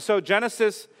So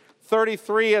Genesis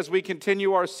 33, as we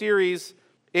continue our series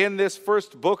in this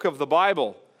first book of the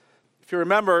Bible. If you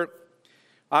remember,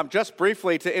 just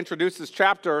briefly to introduce this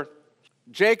chapter,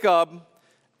 Jacob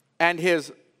and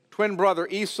his twin brother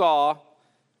Esau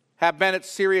have been at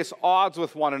serious odds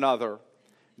with one another.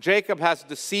 Jacob has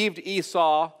deceived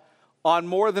Esau on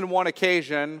more than one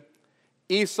occasion.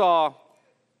 Esau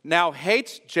now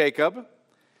hates Jacob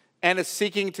and is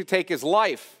seeking to take his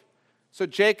life. So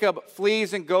Jacob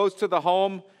flees and goes to the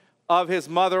home of his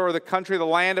mother, or the country, the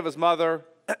land of his mother,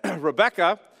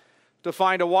 Rebekah, to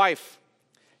find a wife.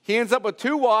 He ends up with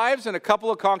 2 wives and a couple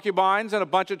of concubines and a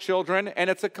bunch of children, and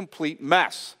it's a complete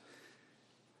mess.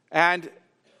 And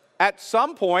at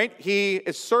some point, he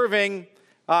is serving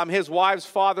his wife's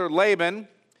father, Laban,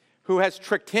 who has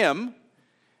tricked him,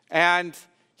 and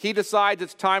he decides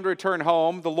it's time to return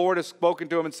home. The Lord has spoken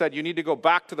to him and said, you need to go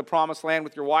back to the promised land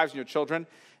with your wives and your children.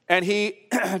 And he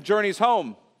journeys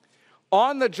home.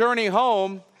 On the journey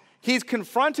home, he's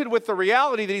confronted with the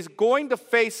reality that he's going to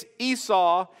face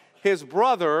Esau, his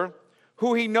brother,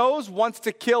 who he knows wants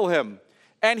to kill him.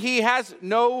 And he has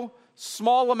no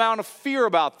small amount of fear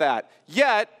about that.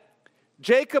 Yet,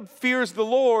 Jacob fears the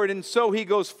Lord, and so he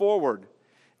goes forward.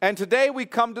 And today we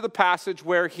come to the passage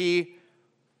where he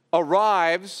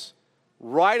arrives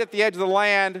right at the edge of the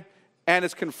land and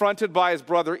is confronted by his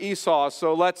brother Esau.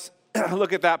 So let's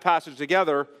look at that passage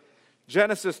together.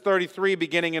 Genesis 33,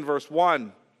 beginning in verse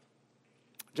 1.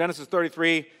 Genesis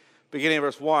 33, beginning in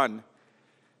verse 1.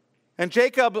 And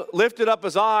Jacob lifted up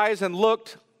his eyes and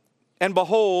looked, and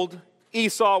behold,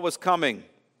 Esau was coming,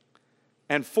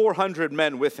 and 400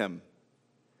 men with him.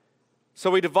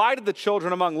 So he divided the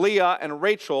children among Leah and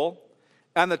Rachel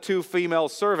and the 2 female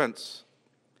servants.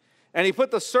 And he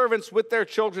put the servants with their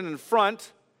children in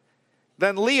front,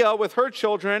 then Leah with her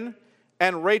children,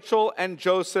 and Rachel and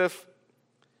Joseph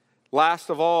last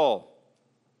of all.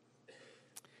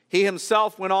 He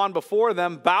himself went on before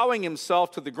them, bowing himself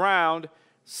to the ground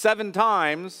 7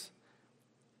 times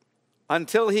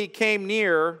until he came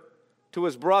near to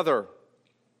his brother.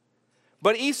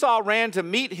 But Esau ran to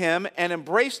meet him and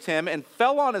embraced him and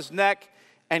fell on his neck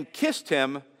and kissed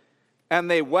him, and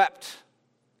they wept.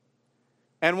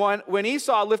 And when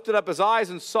Esau lifted up his eyes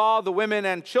and saw the women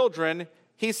and children,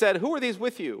 he said, "Who are these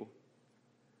with you?"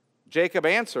 Jacob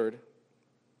answered,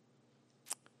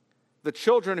 "The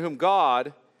children whom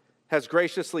God has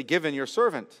graciously given your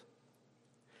servant."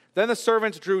 Then the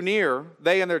servants drew near,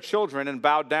 they and their children, and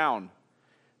bowed down.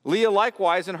 Leah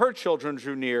likewise and her children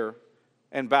drew near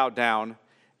and bowed down.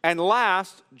 And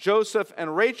last, Joseph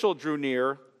and Rachel drew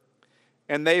near,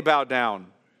 and they bowed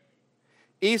down.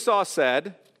 Esau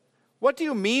said, "What do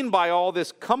you mean by all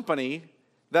this company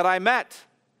that I met?"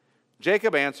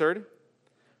 Jacob answered,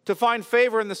 "To find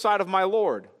favor in the sight of my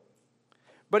Lord."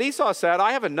 But Esau said,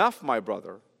 "I have enough, my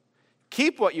brother.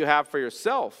 Keep what you have for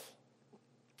yourself."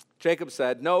 Jacob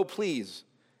said, "No, please.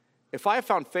 If I have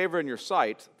found favor in your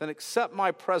sight, then accept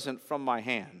my present from my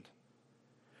hand.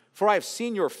 For I have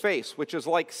seen your face, which is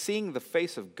like seeing the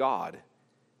face of God,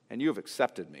 and you have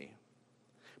accepted me.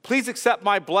 Please accept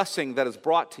my blessing that is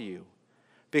brought to you,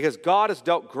 because God has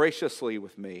dealt graciously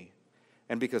with me,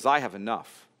 and because I have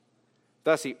enough."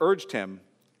 Thus he urged him,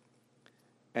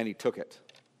 and he took it.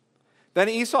 Then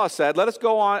Esau said, let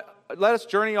us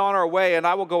journey on our way, and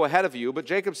I will go ahead of you. But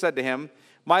Jacob said to him,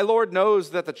 "My Lord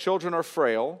knows that the children are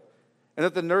frail, and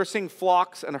that the nursing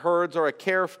flocks and herds are a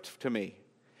care to me.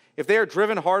 If they are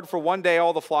driven hard for one day,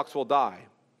 all the flocks will die.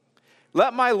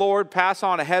 Let my Lord pass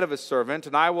on ahead of his servant,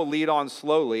 and I will lead on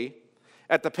slowly,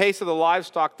 at the pace of the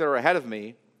livestock that are ahead of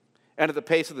me, and at the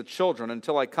pace of the children,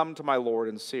 until I come to my Lord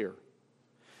in Seir."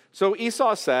 So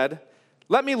Esau said,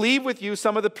 "Let me leave with you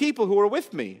some of the people who are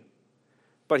with me."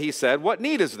 But he said, "What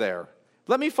need is there?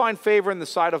 Let me find favor in the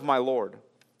sight of my Lord."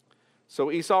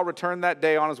 So Esau returned that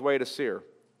day on his way to Seir.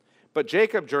 But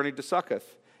Jacob journeyed to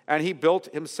Succoth, and he built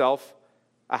himself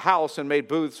a house and made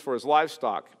booths for his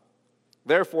livestock.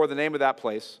 Therefore, the name of that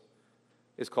place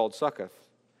is called Succoth.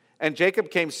 And Jacob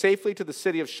came safely to the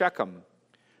city of Shechem,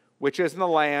 which is in the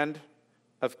land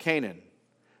of Canaan,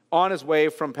 on his way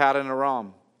from Paddan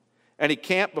Aram. And he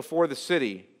camped before the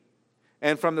city.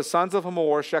 And from the sons of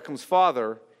Hamor, Shechem's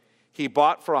father, he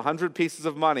bought for 100 pieces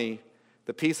of money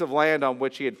the piece of land on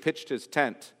which he had pitched his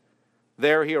tent.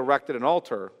 There he erected an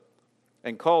altar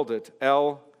and called it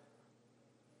El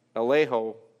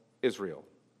Eleho Israel.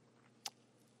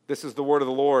 This is the word of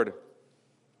the Lord.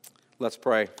 Let's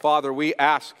pray. Father, we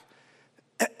ask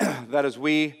that as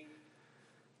we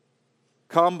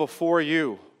come before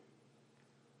you,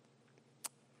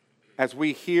 as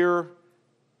we hear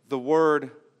the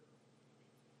word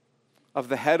of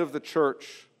the head of the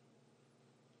church,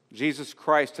 Jesus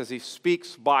Christ as he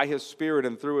speaks by his Spirit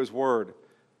and through his word.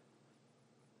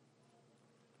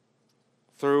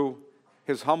 Through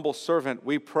his humble servant,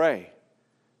 we pray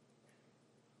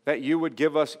that you would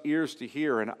give us ears to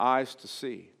hear and eyes to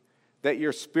see, that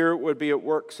your Spirit would be at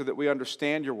work so that we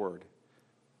understand your word,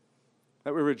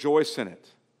 that we rejoice in it.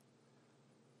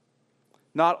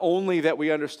 Not only that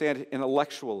we understand it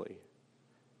intellectually,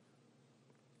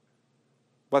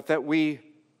 but that we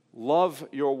love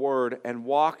your word and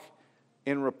walk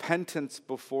in repentance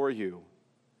before you,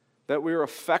 that we are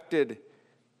affected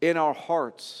in our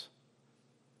hearts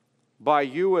by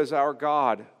you as our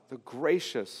God, the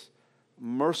gracious,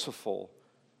 merciful,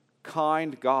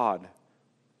 kind God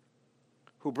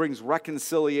who brings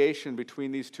reconciliation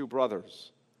between these two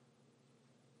brothers,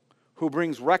 who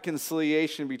brings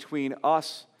reconciliation between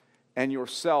us and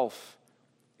yourself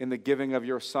in the giving of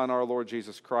your Son, our Lord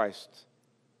Jesus Christ.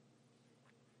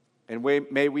 And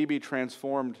may we be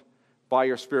transformed by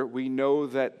your Spirit. We know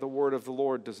that the word of the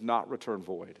Lord does not return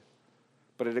void,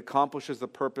 but it accomplishes the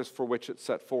purpose for which it's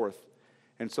set forth.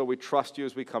 And so we trust you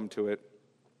as we come to it.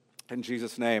 In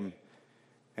Jesus' name,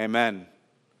 amen.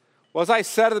 Well, as I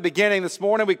said at the beginning, this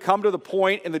morning we come to the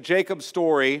point in the Jacob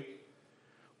story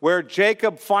where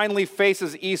Jacob finally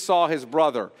faces Esau, his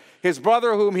brother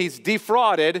whom he's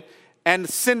defrauded and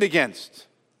sinned against.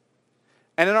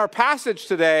 And in our passage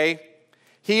today,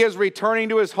 he is returning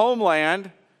to his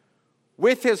homeland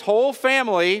with his whole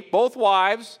family, both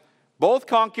wives, both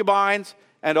concubines,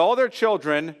 and all their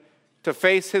children to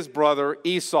face his brother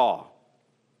Esau.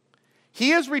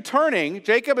 He is returning,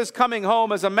 Jacob is coming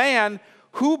home as a man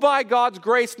who by God's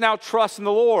grace now trusts in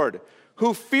the Lord,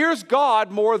 who fears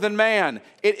God more than man.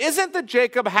 It isn't that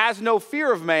Jacob has no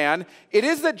fear of man, it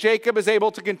is that Jacob is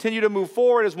able to continue to move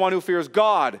forward as one who fears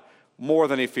God more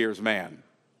than he fears man.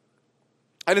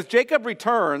 And as Jacob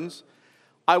returns,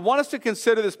 I want us to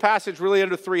consider this passage really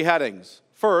under three headings.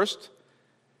 First,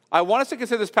 I want us to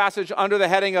consider this passage under the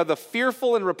heading of the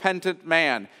fearful and repentant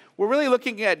man. We're really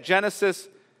looking at Genesis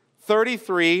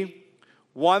 33,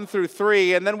 1 through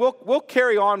 3, and then we'll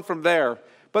carry on from there.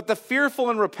 But the fearful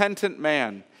and repentant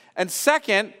man. And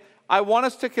second, I want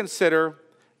us to consider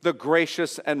the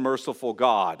gracious and merciful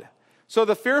God. So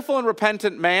the fearful and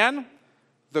repentant man,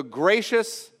 the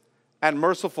gracious and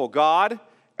merciful God,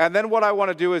 and then what I want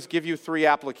to do is give you three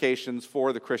applications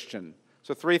for the Christian.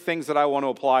 So three things that I want to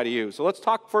apply to you. So let's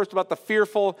talk first about the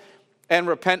fearful and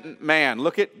repentant man.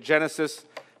 Look at Genesis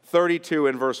 32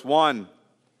 and verse 1.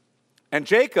 And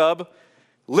Jacob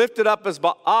lifted up his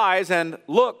eyes and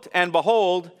looked, and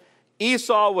behold,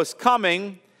 Esau was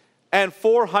coming, and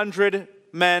 400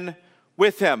 men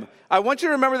with him. I want you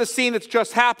to remember the scene that's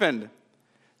just happened.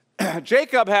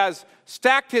 Jacob has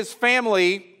stacked his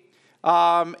family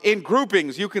in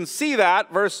groupings. You can see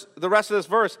that, the rest of this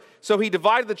verse. So he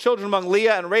divided the children among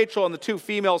Leah and Rachel and the two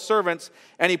female servants,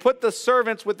 and he put the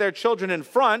servants with their children in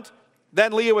front,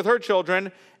 then Leah with her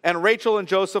children, and Rachel and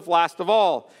Joseph last of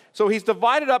all. So he's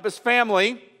divided up his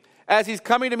family as he's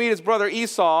coming to meet his brother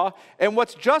Esau. And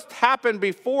what's just happened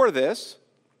before this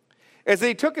is that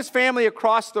he took his family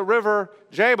across the river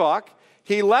Jabbok.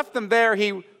 He left them there.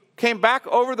 He came back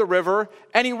over the river,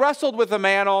 and he wrestled with the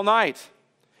man all night.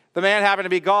 The man happened to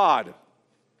be God.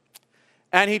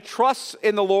 And he trusts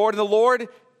in the Lord, and the Lord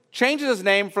changes his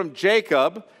name from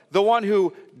Jacob, the one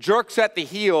who jerks at the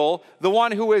heel, the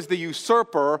one who is the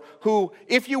usurper, who,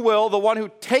 if you will, the one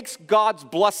who takes God's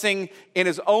blessing in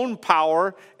his own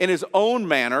power, in his own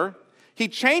manner. He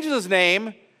changes his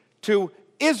name to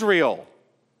Israel.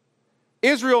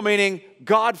 Israel meaning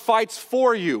God fights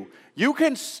for you. You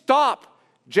can stop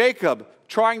Jacob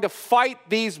trying to fight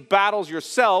these battles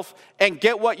yourself and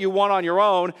get what you want on your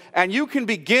own, and you can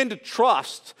begin to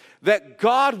trust that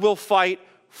God will fight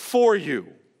for you.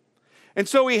 And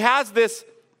so he has this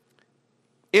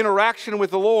interaction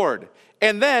with the Lord.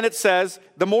 And then it says,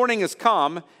 the morning has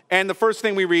come, and the first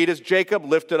thing we read is Jacob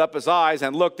lifted up his eyes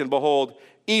and looked, and behold,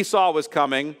 Esau was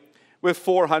coming with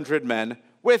 400 men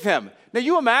with him. Now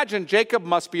you imagine Jacob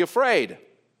must be afraid.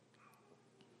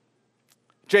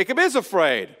 Jacob is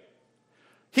afraid.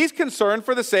 He's concerned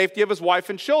for the safety of his wife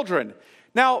and children.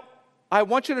 Now, I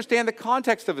want you to understand the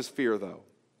context of his fear, though.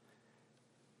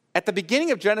 At the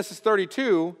beginning of Genesis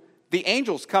 32, the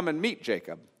angels come and meet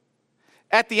Jacob.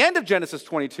 At the end of Genesis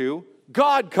 22,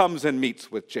 God comes and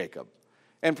meets with Jacob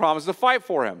and promises to fight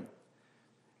for him.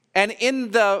 And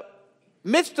in the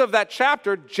midst of that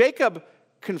chapter, Jacob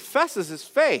confesses his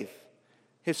faith,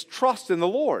 his trust in the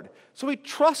Lord. So he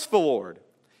trusts the Lord.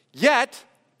 Yet,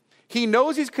 he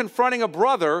knows he's confronting a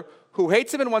brother who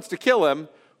hates him and wants to kill him,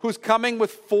 who's coming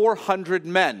with 400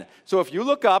 men. So if you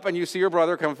look up and you see your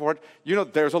brother coming forward, you know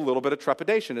there's a little bit of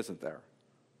trepidation, isn't there?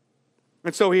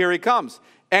 And so here he comes,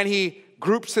 and he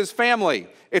groups his family.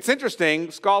 It's interesting,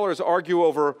 scholars argue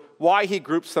over why he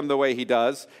groups them the way he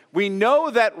does. We know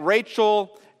that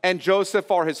Rachel and Joseph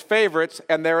are his favorites,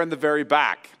 and they're in the very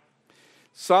back.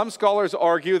 Some scholars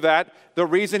argue that the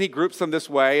reason he groups them this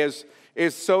way is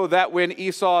so that when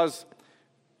Esau's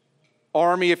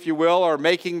army, if you will, are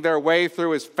making their way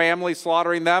through his family,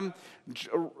 slaughtering them,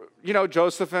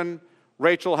 Joseph and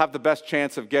Rachel have the best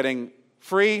chance of getting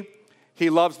free. He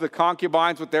loves the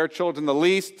concubines with their children the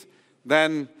least,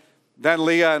 then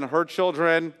Leah and her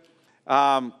children,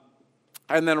 and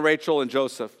then Rachel and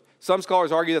Joseph. Some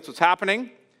scholars argue that's what's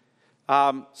happening.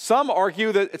 Some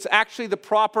argue that it's actually the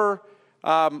proper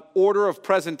order of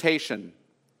presentation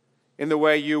in the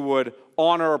way you would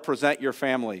honor or present your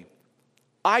family.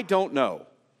 I don't know.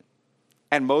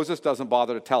 And Moses doesn't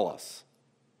bother to tell us.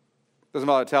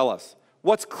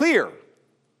 What's clear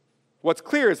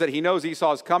is that he knows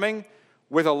Esau is coming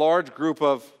with a large group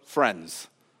of friends.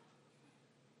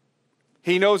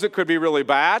 He knows it could be really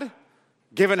bad,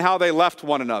 given how they left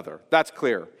one another. That's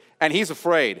clear. And he's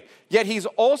afraid. Yet he's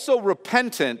also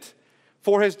repentant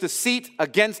for his deceit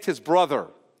against his brother.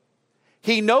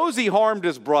 He knows he harmed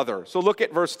his brother. So look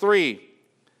at verse 3.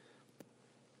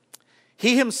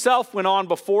 He himself went on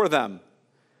before them,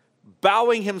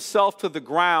 bowing himself to the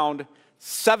ground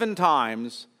 7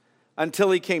 times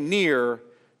until he came near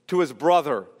to his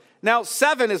brother. Now,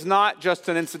 7 is not just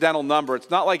an incidental number. It's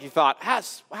not like he thought,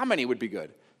 how many would be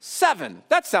good? 7,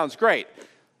 that sounds great.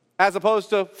 As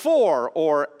opposed to 4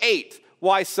 or 8.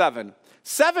 Why 7?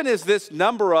 7 is this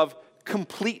number of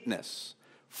completeness,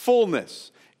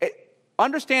 fullness.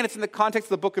 Understand it's in the context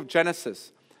of the book of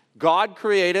Genesis. God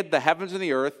created the heavens and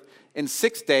the earth in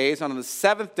 6 days, and on the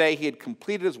 7th day he had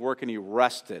completed his work and he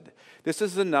rested. This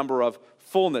is the number of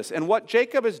fullness. And what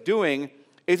Jacob is doing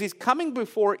is he's coming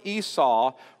before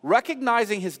Esau,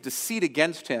 recognizing his deceit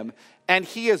against him, and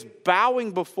he is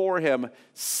bowing before him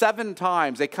 7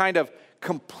 times, a kind of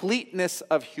completeness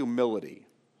of humility.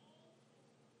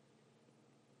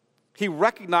 He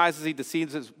recognizes he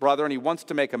deceives his brother and he wants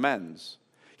to make amends.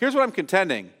 Here's what I'm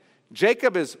contending.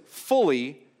 Jacob is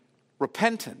fully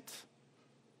repentant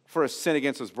for a sin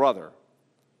against his brother.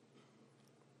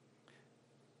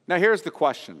 Now here's the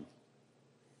question.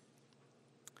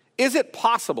 Is it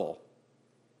possible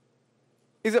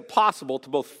to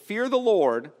both fear the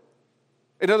Lord,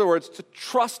 in other words, to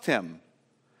trust him,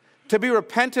 to be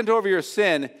repentant over your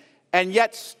sin, and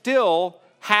yet still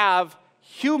have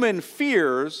human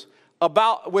fears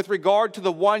with regard to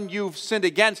the one you've sinned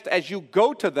against as you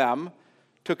go to them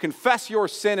to confess your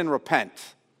sin and repent?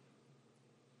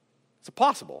 Is it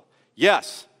possible?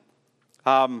 Yes.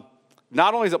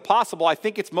 Not only is it possible, I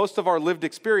think it's most of our lived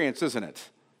experience, isn't it?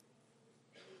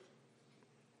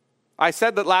 I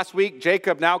said that last week,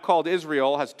 Jacob, now called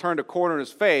Israel, has turned a corner in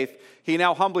his faith. He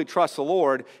now humbly trusts the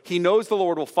Lord. He knows the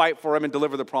Lord will fight for him and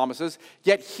deliver the promises.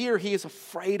 Yet here he is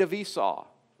afraid of Esau.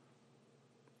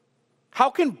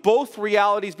 How can both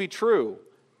realities be true?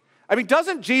 I mean,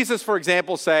 doesn't Jesus, for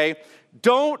example, say,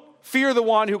 don't fear the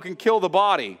one who can kill the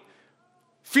body.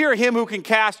 Fear him who can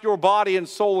cast your body and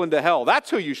soul into hell. That's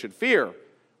who you should fear.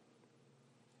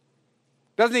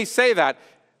 Doesn't he say that?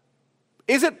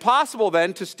 Is it possible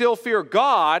then to still fear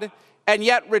God and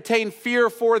yet retain fear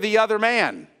for the other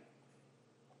man?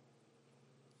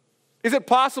 Is it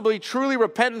possible to be truly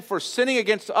repentant for sinning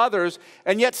against others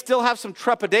and yet still have some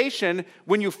trepidation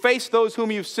when you face those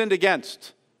whom you've sinned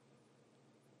against?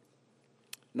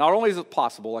 Not only is it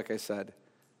possible, like I said,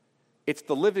 it's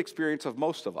the lived experience of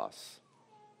most of us.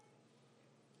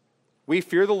 We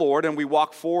fear the Lord and we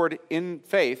walk forward in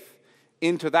faith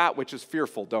into that which is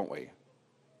fearful, don't we?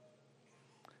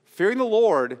 Fearing the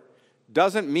Lord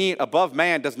above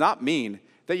man does not mean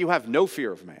that you have no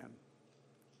fear of man.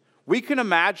 We can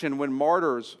imagine when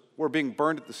martyrs were being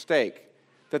burned at the stake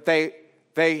that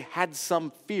they had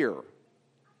some fear,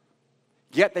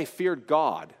 yet they feared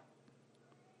God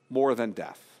more than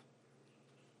death.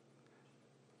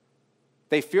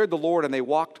 They feared the Lord and they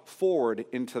walked forward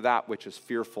into that which is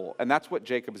fearful. And that's what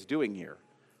Jacob is doing here.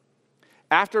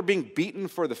 After being beaten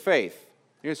for the faith,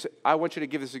 I want you to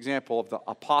give this example of the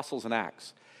apostles in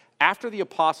Acts. After the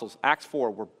apostles, Acts 4,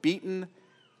 were beaten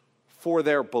for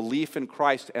their belief in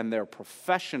Christ and their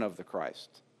profession of the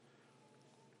Christ,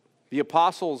 the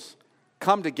apostles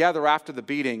come together after the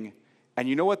beating, and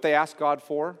you know what they ask God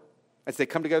for? As they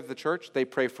come together to the church, they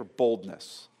pray for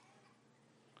boldness.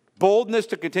 Boldness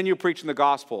to continue preaching the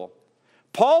gospel.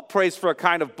 Paul prays for a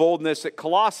kind of boldness at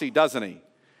Colossae, doesn't he?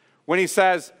 When he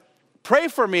says, Pray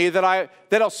for me that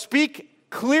I'll speak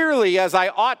clearly as I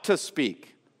ought to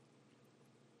speak.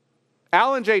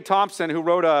 Alan J. Thompson, who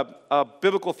wrote a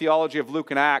biblical theology of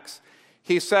Luke and Acts,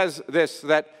 he says this,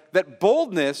 that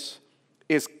boldness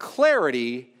is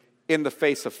clarity in the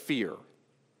face of fear.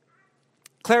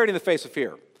 Clarity in the face of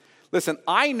fear. Listen,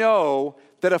 I know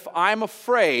that if I'm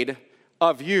afraid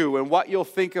of you and what you'll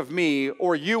think of me,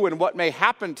 or you and what may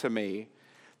happen to me,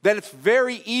 then it's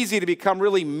very easy to become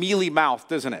really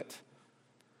mealy-mouthed, isn't it?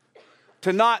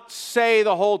 To not say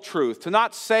the whole truth, to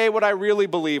not say what I really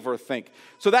believe or think.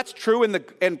 So that's true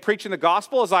in preaching the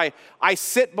gospel, as I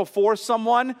sit before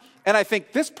someone and I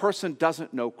think, this person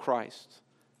doesn't know Christ.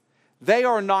 They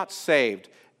are not saved,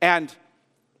 and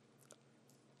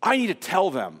I need to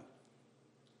tell them.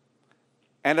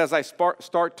 And as I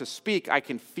start to speak, I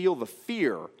can feel the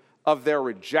fear of their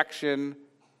rejection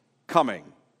coming.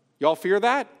 Y'all fear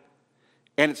that?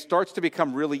 And it starts to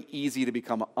become really easy to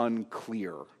become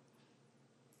unclear.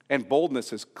 And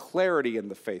boldness is clarity in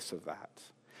the face of that.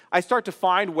 I start to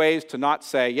find ways to not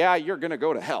say, yeah, you're going to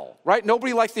go to hell, right?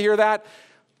 Nobody likes to hear that.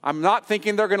 I'm not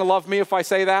thinking they're going to love me if I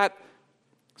say that.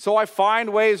 So I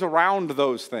find ways around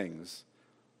those things,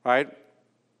 right?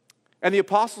 And the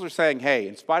apostles are saying, hey,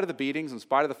 in spite of the beatings, in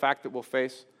spite of the fact that we'll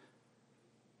face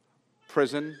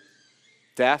prison,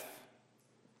 death,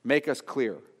 make us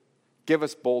clear. Give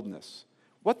us boldness.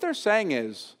 What they're saying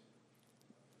is,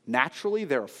 naturally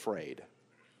they're afraid.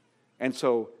 And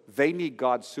so they need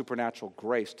God's supernatural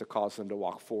grace to cause them to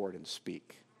walk forward and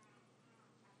speak.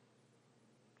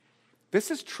 This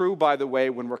is true, by the way,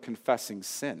 when we're confessing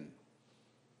sin.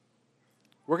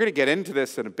 We're going to get into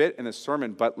this in a bit in this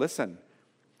sermon, but listen,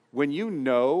 when you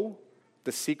know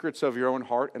the secrets of your own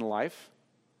heart and life,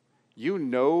 you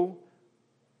know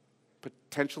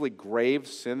potentially grave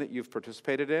sin that you've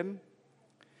participated in,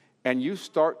 and you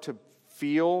start to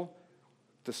feel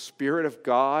the Spirit of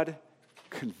God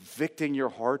convicting your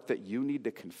heart that you need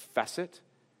to confess it,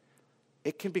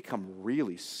 it can become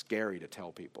really scary to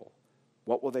tell people.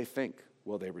 What will they think?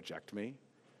 Will they reject me?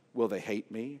 Will they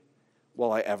hate me?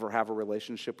 Will I ever have a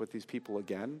relationship with these people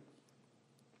again?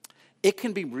 It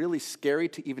can be really scary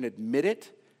to even admit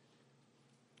it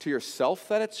to yourself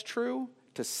that it's true,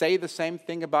 to say the same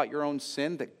thing about your own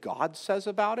sin that God says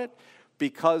about it,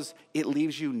 because it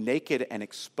leaves you naked and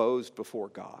exposed before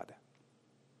God.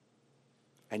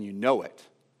 And you know it,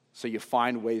 so you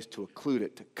find ways to occlude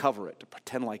it, to cover it, to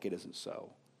pretend like it isn't so.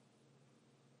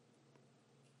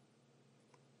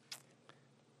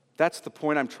 That's the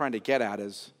point I'm trying to get at,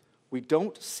 is we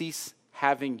don't cease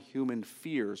having human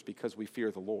fears because we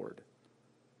fear the Lord.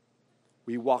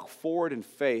 We walk forward in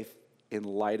faith in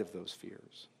light of those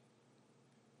fears.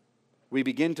 We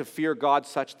begin to fear God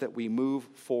such that we move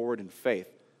forward in faith.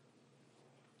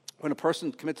 When a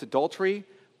person commits adultery,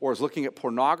 or is looking at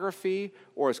pornography,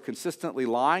 or is consistently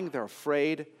lying, they're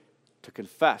afraid to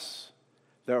confess.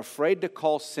 They're afraid to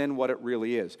call sin what it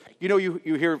really is. You know, you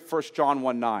hear 1 John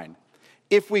 1:9.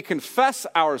 If we confess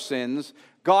our sins,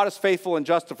 God is faithful and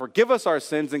just to forgive us our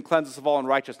sins and cleanse us of all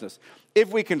unrighteousness. If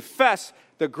we confess,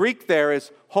 the Greek there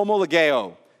is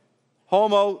homologeo.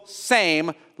 Homo,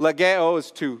 same. Legeo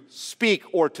is to speak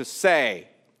or to say.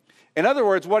 In other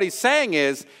words, what he's saying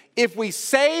is, if we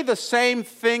say the same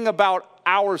thing about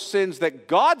our sins that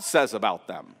God says about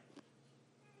them,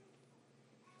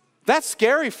 that's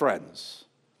scary, friends.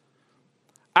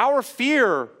 Our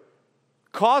fear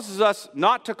causes us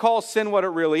not to call sin what it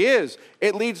really is.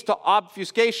 It leads to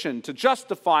obfuscation, to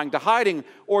justifying, to hiding,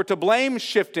 or to blame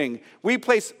shifting. We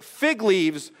place fig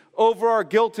leaves over our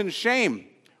guilt and shame.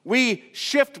 We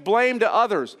shift blame to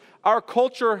others. Our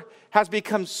culture has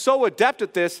become so adept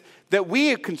at this that we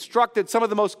have constructed some of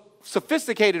the most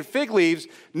sophisticated fig leaves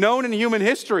known in human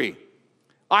history.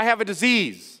 I have a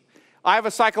disease. I have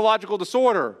a psychological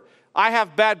disorder. I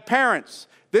have bad parents.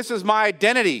 This is my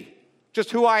identity.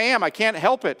 Just who I am. I can't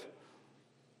help it.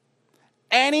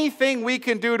 Anything we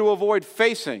can do to avoid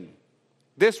facing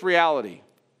this reality.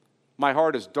 My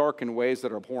heart is dark in ways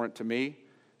that are abhorrent to me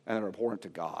and that are abhorrent to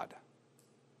God.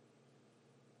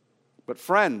 But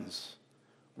friends,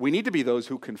 we need to be those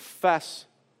who confess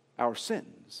our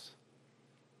sins,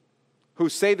 who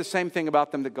say the same thing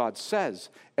about them that God says.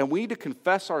 And we need to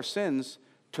confess our sins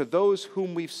to those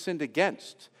whom we've sinned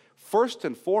against. First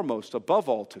and foremost, above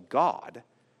all, to God.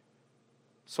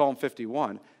 Psalm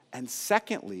 51. And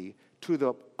secondly, to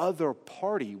the other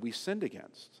party we sinned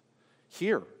against.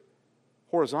 Here,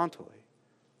 horizontally.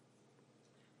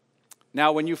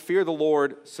 Now, when you fear the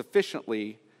Lord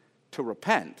sufficiently to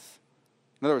repent,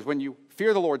 in other words, when you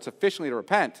fear the Lord sufficiently to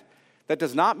repent, that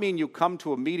does not mean you come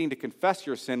to a meeting to confess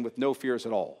your sin with no fears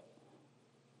at all.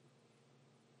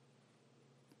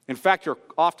 In fact, you're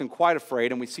often quite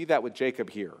afraid, and we see that with Jacob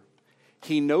here.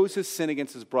 He knows his sin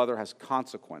against his brother has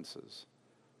consequences,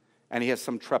 and he has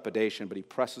some trepidation, but he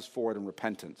presses forward in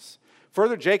repentance.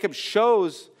 Further, Jacob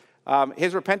shows,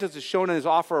 his repentance is shown in his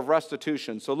offer of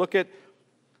restitution. So look at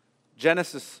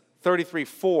Genesis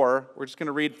 33:4. We're just going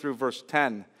to read through verse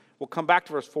 10. We'll come back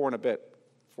to verse 4 in a bit,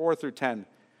 4 through 10.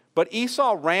 But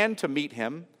Esau ran to meet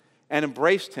him and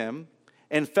embraced him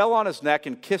and fell on his neck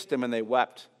and kissed him, and they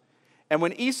wept. And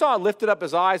when Esau lifted up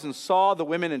his eyes and saw the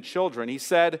women and children, he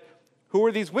said, "Who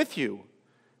are these with you?"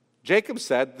 Jacob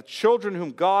said, "The children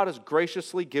whom God has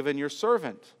graciously given your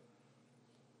servant."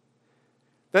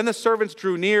 Then the servants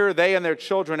drew near, they and their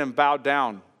children, and bowed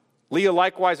down. Leah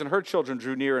likewise and her children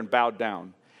drew near and bowed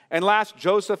down. And last,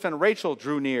 Joseph and Rachel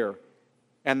drew near,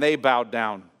 and they bowed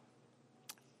down.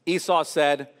 Esau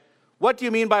said, "What do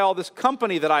you mean by all this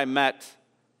company that I met?"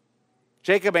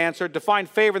 Jacob answered, "To find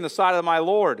favor in the sight of my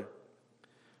Lord."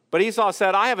 But Esau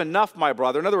said, "I have enough, my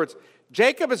brother." In other words,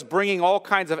 Jacob is bringing all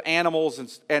kinds of animals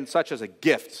and such as a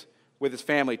gift with his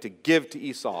family to give to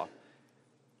Esau.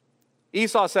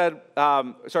 Jacob said,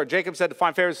 "To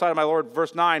find favor in the sight of my Lord,"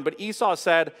 verse 9. But Esau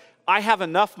said, "I have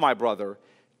enough, my brother.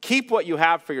 Keep what you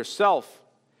have for yourself."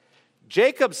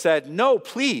 Jacob said, "No,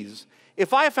 please.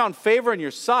 If I have found favor in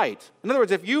your sight," in other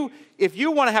words, if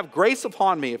you want to have grace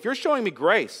upon me, if you're showing me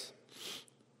grace,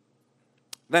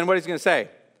 then what he's going to say?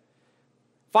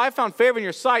 "If I have found favor in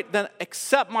your sight, then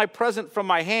accept my present from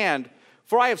my hand,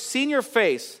 for I have seen your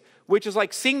face, which is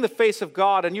like seeing the face of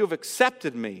God, and you have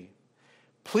accepted me.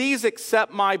 Please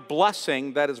accept my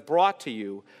blessing that is brought to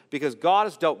you, because God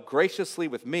has dealt graciously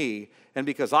with me, and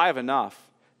because I have enough."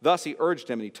 Thus he urged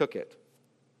him, and he took it.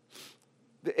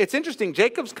 It's interesting,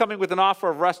 Jacob's coming with an offer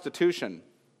of restitution.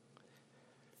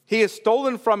 He has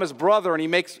stolen from his brother,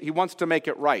 and he wants to make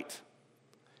it right.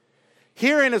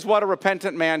 Herein is what a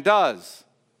repentant man does.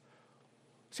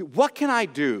 See, what can I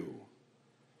do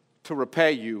to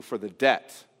repay you for the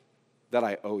debt that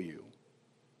I owe you?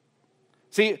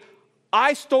 See,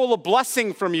 I stole a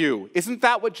blessing from you. Isn't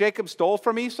that what Jacob stole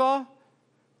from Esau?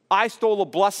 I stole a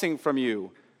blessing from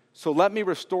you, so let me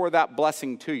restore that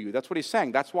blessing to you. That's what he's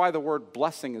saying. That's why the word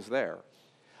blessing is there.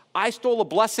 I stole a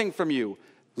blessing from you.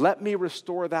 Let me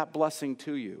restore that blessing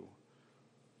to you.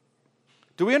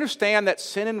 Do we understand that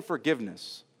sin and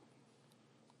forgiveness,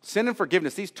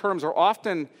 these terms are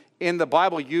often in the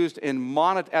Bible used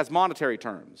as monetary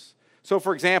terms. So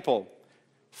for example,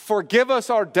 forgive us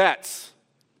our debts.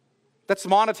 That's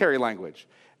monetary language.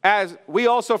 As we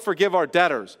also forgive our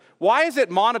debtors. Why is it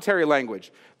monetary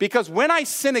language? Because when I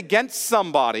sin against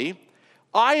somebody,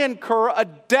 I incur a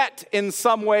debt in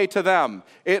some way to them.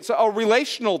 It's a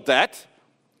relational debt,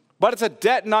 but it's a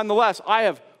debt nonetheless. I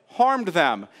have harmed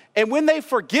them. And when they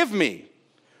forgive me,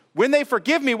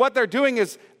 what they're doing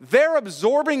is they're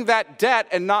absorbing that debt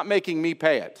and not making me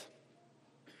pay it.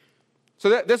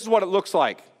 So this is what it looks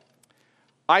like.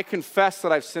 I confess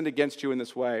that I've sinned against you in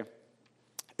this way.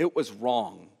 It was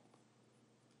wrong.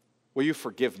 Will you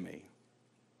forgive me?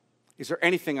 Is there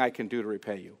anything I can do to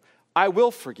repay you? I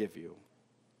will forgive you.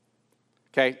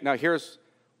 Okay, now here's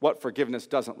what forgiveness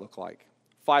doesn't look like.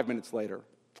 5 minutes later.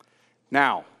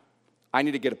 Now, I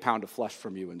need to get a pound of flesh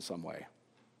from you in some way.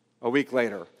 A week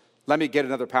later, let me get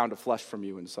another pound of flesh from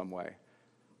you in some way.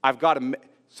 I've got to,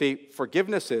 see,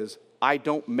 forgiveness is, I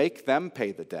don't make them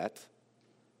pay the debt.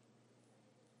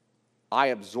 I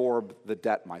absorb the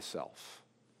debt myself,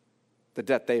 the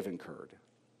debt they've incurred.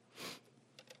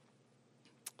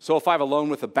 So if I have a loan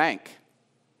with a bank,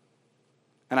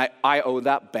 and I owe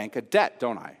that bank a debt,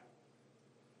 don't I?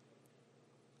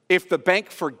 If the bank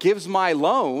forgives my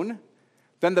loan,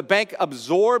 then the bank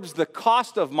absorbs the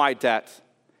cost of my debt.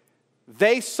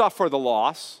 They suffer the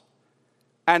loss,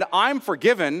 and I'm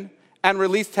forgiven and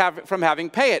released from having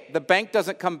to pay it. The bank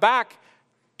doesn't come back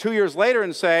 2 years later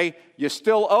and say, you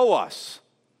still owe us.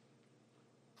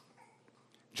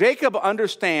 Jacob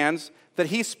understands that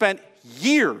he spent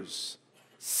years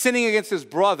sinning against his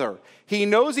brother. He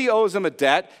knows he owes him a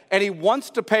debt, and he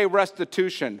wants to pay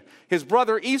restitution. His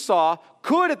brother Esau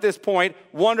could, at this point,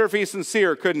 wonder if he's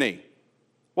sincere, couldn't he?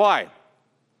 Why?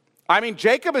 I mean,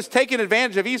 Jacob has taken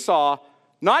advantage of Esau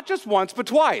not just once, but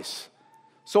twice.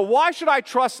 So why should I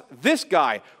trust this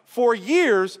guy? For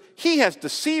years, he has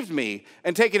deceived me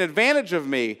and taken advantage of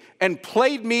me and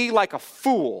played me like a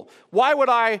fool. Why would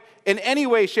I, in any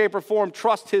way, shape, or form,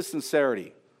 trust his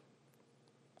sincerity?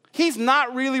 He's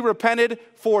not really repented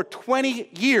for 20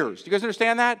 years. Do you guys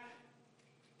understand that?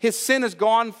 His sin has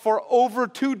gone for over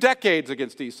 2 decades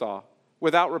against Esau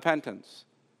without repentance.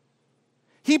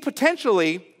 He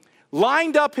potentially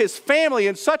lined up his family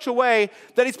in such a way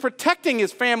that he's protecting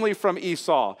his family from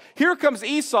Esau. Here comes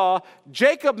Esau.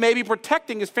 Jacob may be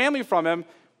protecting his family from him.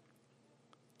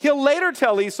 He'll later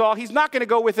tell Esau he's not going to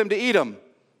go with him to Edom.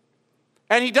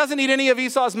 And he doesn't need any of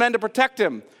Esau's men to protect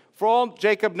him. For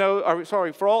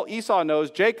all Esau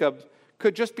knows, Jacob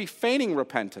could just be feigning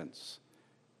repentance.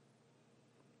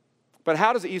 But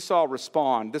how does Esau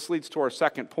respond? This leads to our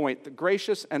second point, the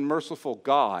gracious and merciful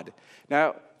God.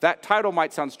 Now, that title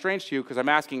might sound strange to you because I'm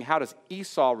asking, how does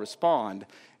Esau respond?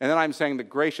 And then I'm saying the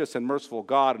gracious and merciful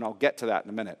God, and I'll get to that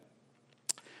in a minute.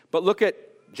 But look at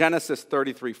Genesis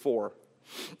 33:4.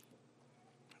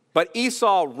 But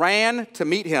Esau ran to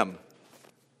meet him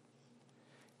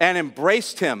and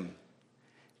embraced him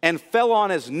and fell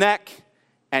on his neck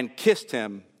and kissed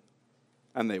him,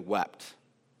 and they wept.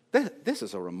 This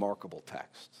is a remarkable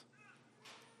text.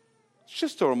 It's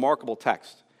just a remarkable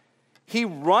text. He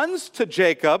runs to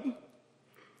Jacob,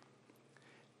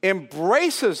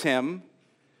 embraces him,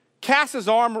 casts his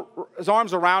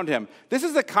arms around him. This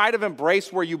is the kind of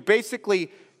embrace where you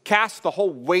basically cast the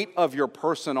whole weight of your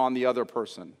person on the other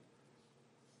person.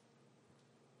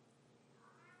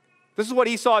 This is what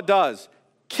Esau does.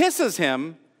 Kisses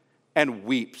him and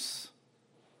weeps.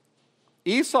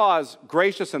 Esau's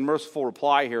gracious and merciful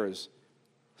reply here is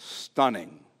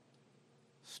stunning.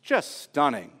 It's just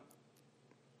stunning.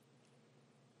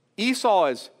 Esau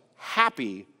is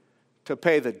happy to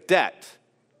pay the debt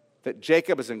that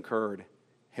Jacob has incurred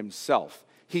himself.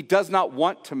 He does not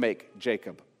want to make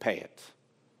Jacob pay it.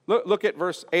 Look at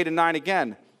verse 8 and 9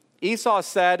 again. Esau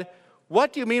said,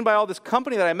 "What do you mean by all this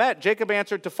company that I met?" Jacob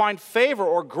answered, "To find favor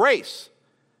or grace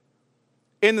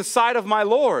in the sight of my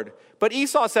Lord." But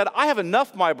Esau said, "I have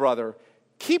enough, my brother.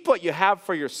 Keep what you have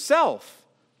for yourself."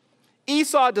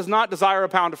 Esau does not desire a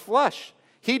pound of flesh.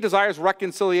 He desires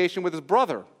reconciliation with his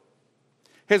brother.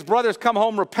 His brother's come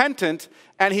home repentant,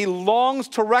 and he longs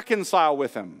to reconcile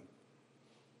with him.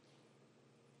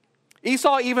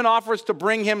 Esau even offers to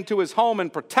bring him to his home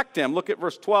and protect him. Look at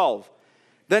verse 12.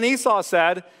 Then Esau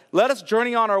said, "Let us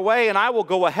journey on our way, and I will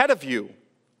go ahead of you.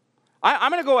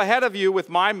 I'm going to go ahead of you with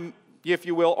my, if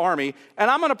you will, army,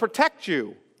 and I'm going to protect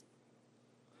you."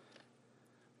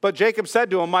 But Jacob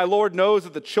said to him, "My Lord knows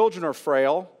that the children are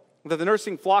frail, that the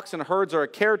nursing flocks and herds are a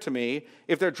care to me.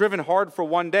 If they're driven hard for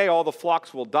one day, all the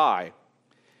flocks will die.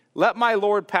 Let my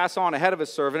Lord pass on ahead of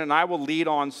his servant, and I will lead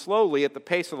on slowly at the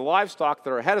pace of the livestock that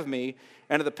are ahead of me,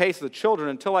 and at the pace of the children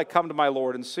until I come to my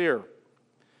Lord in Seir."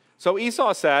 So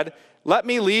Esau said, "Let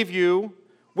me leave you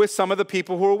with some of the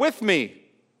people who are with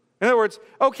me." In other words,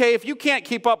 okay, if you can't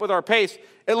keep up with our pace,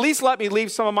 at least let me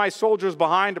leave some of my soldiers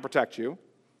behind to protect you.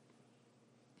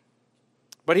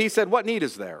 But he said, "What need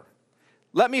is there?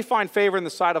 Let me find favor in the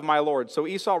sight of my Lord." So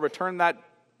Esau returned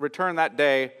that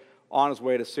day on his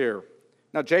way to Seir.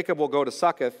 Now Jacob will go to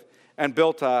Succoth and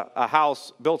built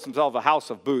himself a house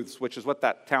of booths, which is what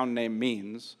that town name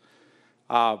means.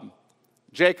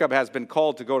 Jacob has been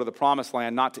called to go to the promised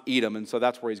land, not to Edom, and so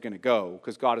that's where he's going to go,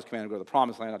 because God has commanded to go to the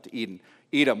promised land, not to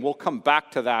Edom. We'll come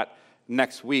back to that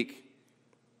next week.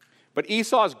 But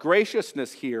Esau's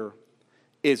graciousness here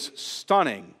is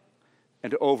stunning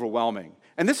and overwhelming.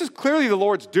 And this is clearly the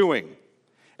Lord's doing.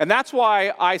 And that's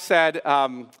why I said,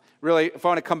 really, if I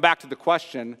want to come back to the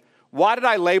question, why did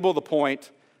I label the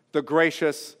point, the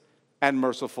gracious and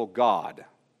merciful God?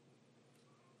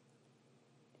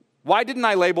 Why didn't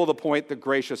I label the point, the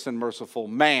gracious and merciful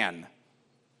man?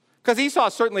 Because Esau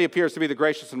certainly appears to be the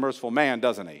gracious and merciful man,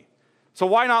 doesn't he? So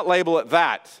why not label it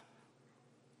that?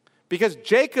 Because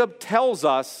Jacob tells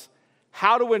us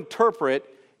how to interpret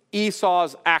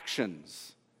Esau's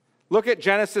actions. Look at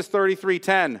Genesis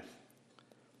 33:10.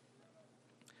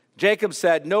 Jacob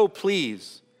said, "No,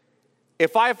 please.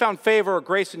 If I have found favor or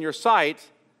grace in your sight,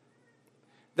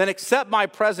 then accept my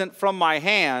present from my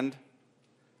hand,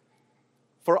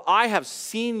 for I have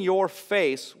seen your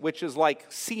face, which is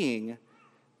like seeing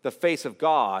the face of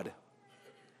God,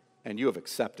 and you have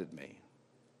accepted me."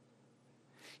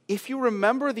 If you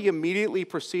remember the immediately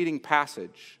preceding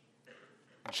passage,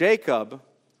 Jacob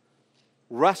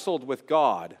wrestled with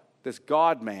God, this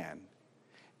God-man.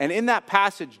 And in that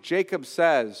passage, Jacob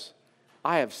says,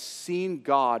 "I have seen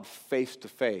God face to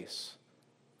face,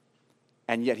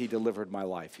 and yet he delivered my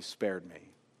life. He spared me."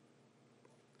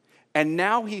 And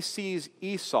now he sees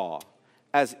Esau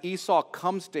as Esau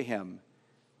comes to him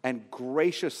and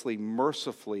graciously,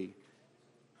 mercifully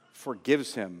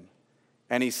forgives him.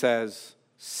 And he says,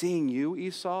 "Seeing you,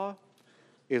 Esau,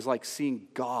 is like seeing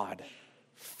God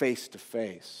face to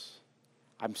face.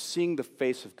 I'm seeing the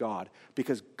face of God.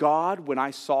 Because God, when I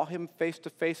saw him face to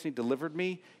face and he delivered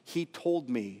me, he told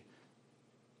me,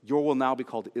 'You will now be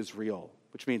called Israel,'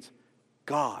 which means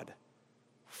God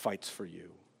fights for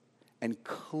you. And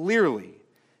clearly,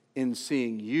 in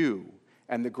seeing you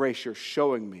and the grace you're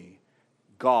showing me,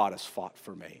 God has fought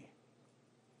for me.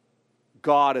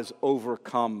 God has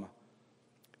overcome,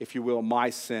 if you will, my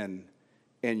sin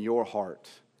in your heart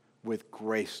with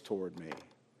grace toward me.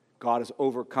 God has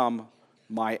overcome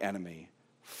my enemy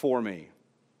for me.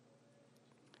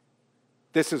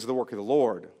 This is the work of the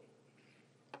Lord.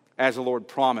 As the Lord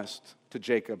promised to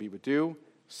Jacob he would do,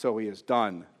 so he has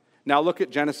done. Now look at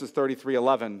Genesis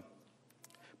 33:11.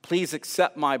 Please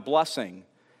accept my blessing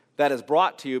that is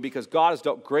brought to you because God has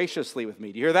dealt graciously with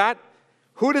me. Do you hear that?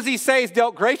 Who does he say has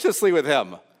dealt graciously with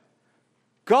him?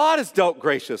 God has dealt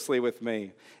graciously with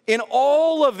me in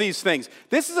all of these things.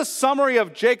 This is a summary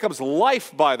of Jacob's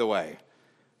life, by the way.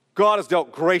 God has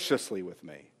dealt graciously with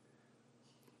me,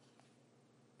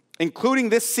 including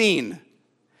this scene.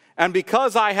 And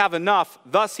because I have enough,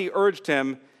 thus he urged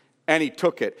him, and he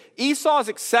took it. Esau's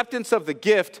acceptance of the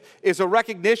gift is a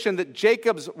recognition that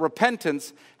Jacob's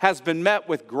repentance has been met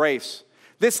with grace.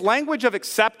 This language of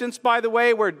acceptance, by the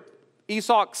way, where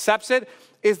Esau accepts it,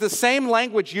 is the same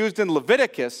language used in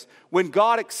Leviticus when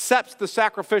God accepts the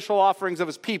sacrificial offerings of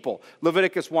his people.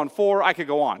 Leviticus 1:4, I could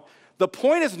go on. The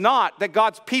point is not that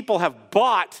God's people have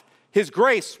bought his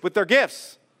grace with their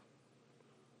gifts.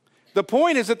 The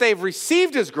point is that they've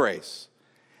received his grace,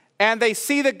 and they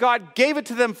see that God gave it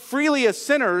to them freely as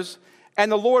sinners,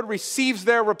 and the Lord receives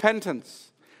their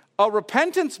repentance. A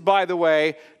repentance, by the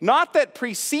way, not that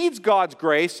precedes God's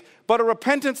grace, but a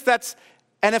repentance that's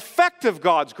an effect of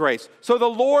God's grace. So the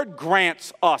Lord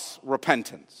grants us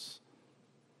repentance.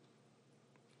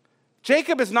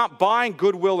 Jacob is not buying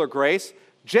goodwill or grace.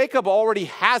 Jacob already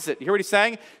has it. You hear what he's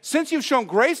saying? Since you've shown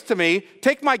grace to me,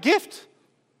 take my gift.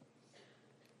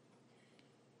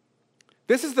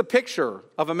 This is the picture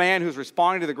of a man who's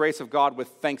responding to the grace of God with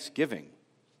thanksgiving,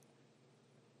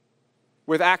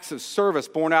 with acts of service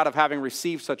born out of having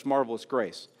received such marvelous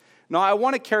grace. Now, I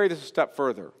want to carry this a step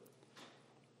further.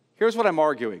 Here's what I'm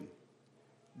arguing.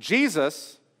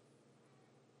 Jesus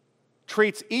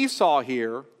treats Esau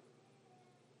here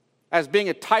as being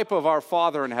a type of our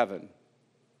Father in heaven.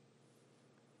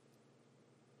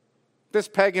 This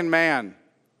pagan man.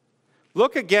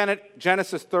 Look again at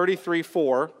Genesis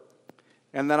 33:4.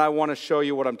 And then I want to show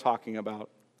you what I'm talking about.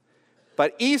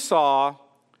 But Esau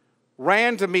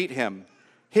ran to meet him.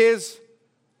 His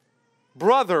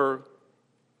brother,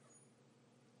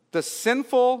 the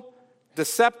sinful,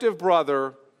 deceptive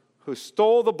brother who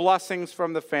stole the blessings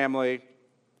from the family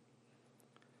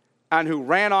and who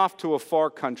ran off to a far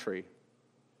country.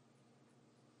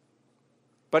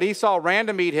 But Esau ran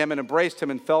to meet him and embraced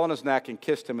him and fell on his neck and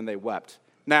kissed him, and they wept.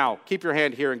 Now, keep your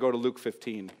hand here and go to Luke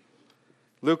 15.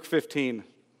 Luke 15.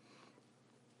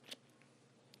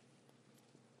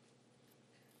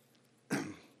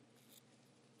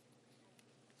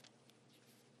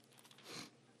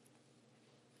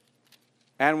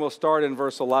 And we'll start in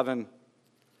verse 11.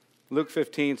 Luke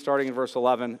 15, starting in verse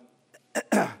 11.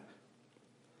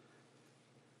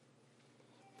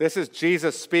 This is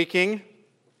Jesus speaking.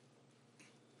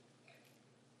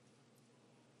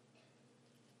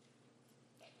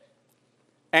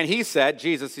 And he said,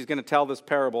 Jesus, he's going to tell this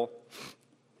parable.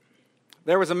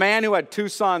 There was a man who had 2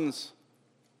 sons.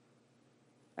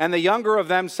 And the younger of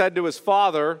them said to his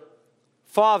father,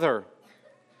 Father,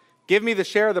 give me the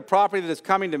share of the property that is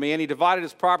coming to me. And he divided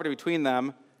his property between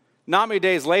them. Not many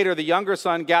days later, the younger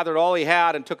son gathered all he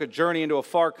had and took a journey into a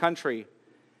far country.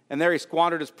 And there he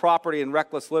squandered his property in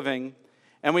reckless living.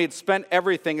 And when he had spent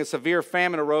everything, a severe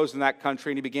famine arose in that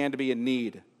country, and he began to be in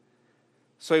need.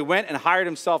 So he went and hired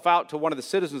himself out to one of the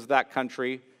citizens of that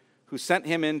country, who sent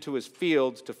him into his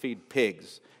fields to feed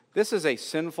pigs. This is a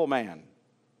sinful man.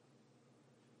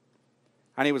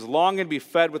 And he was longing to be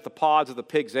fed with the pods of the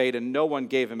pigs ate, and no one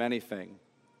gave him anything.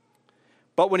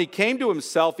 But when he came to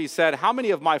himself, he said, How many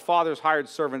of my father's hired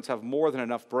servants have more than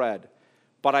enough bread,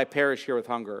 but I perish here with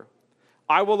hunger?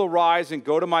 I will arise and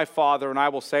go to my father, and I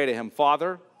will say to him,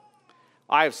 Father,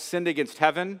 I have sinned against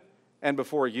heaven and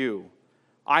before you.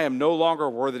 I am no longer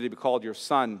worthy to be called your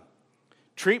son.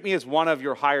 Treat me as one of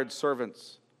your hired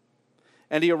servants.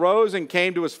 And he arose and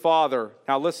came to his father.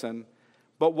 Now listen,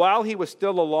 but while he was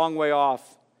still a long way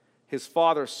off, his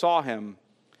father saw him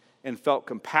and felt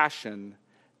compassion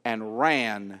and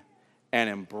ran and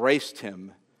embraced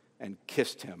him and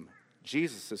kissed him.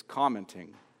 Jesus is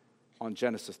commenting on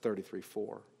Genesis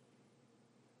 33:4.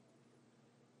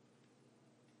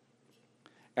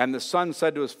 And the son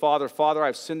said to his father, Father, I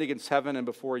have sinned against heaven and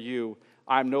before you.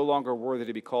 I am no longer worthy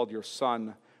to be called your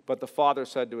son. But the father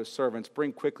said to his servants,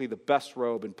 Bring quickly the best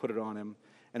robe and put it on him,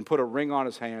 and put a ring on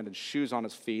his hand and shoes on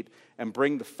his feet, and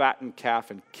bring the fattened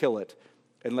calf and kill it,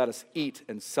 and let us eat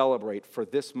and celebrate. For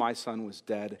this my son was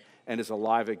dead and is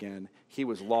alive again. He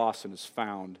was lost and is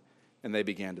found. And they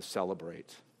began to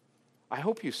celebrate. I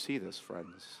hope you see this,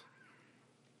 friends.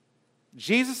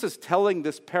 Jesus is telling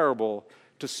this parable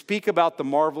to speak about the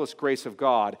marvelous grace of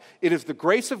God. It is the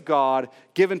grace of God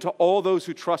given to all those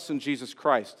who trust in Jesus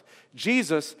Christ.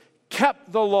 Jesus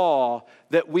kept the law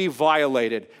that we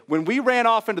violated. When we ran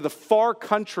off into the far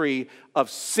country of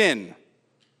sin,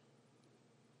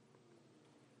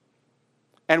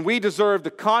 and we deserved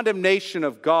the condemnation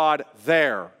of God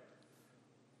there,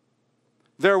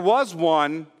 there was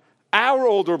one, our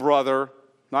older brother,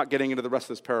 not getting into the rest of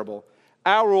this parable,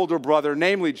 our older brother,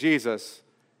 namely Jesus,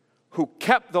 who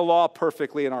kept the law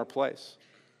perfectly in our place,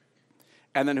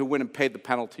 and then who went and paid the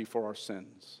penalty for our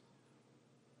sins.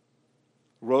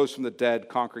 Rose from the dead,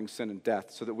 conquering sin and death,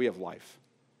 so that we have life.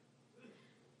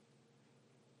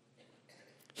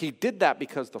 He did that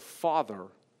because the Father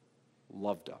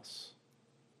loved us.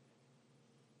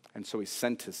 And so he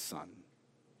sent his Son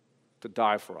to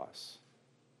die for us.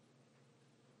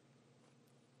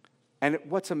 And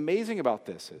what's amazing about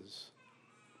this is,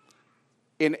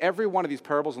 in every one of these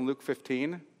parables in Luke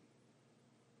 15,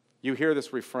 you hear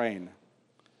this refrain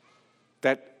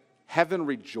that heaven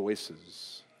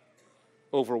rejoices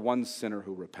over one sinner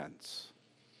who repents.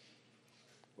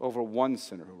 Over one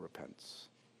sinner who repents.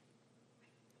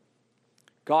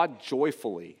 God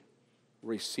joyfully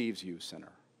receives you,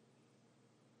 sinner.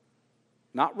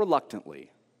 Not reluctantly.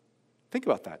 Think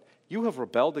about that. You have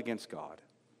rebelled against God.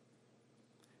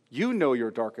 You know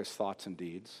your darkest thoughts and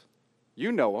deeds.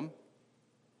 You know them.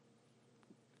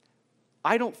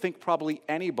 I don't think probably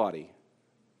anybody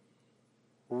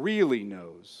really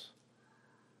knows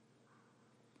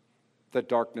the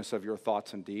darkness of your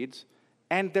thoughts and deeds,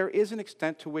 and there is an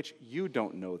extent to which you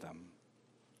don't know them.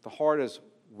 The heart is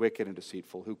wicked and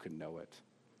deceitful. Who can know it?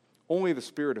 Only the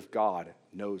Spirit of God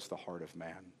knows the heart of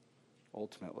man,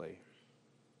 ultimately.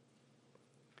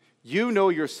 You know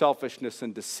your selfishness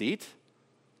and deceit,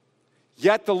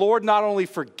 yet the Lord not only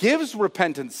forgives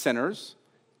repentant sinners,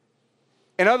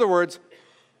 in other words,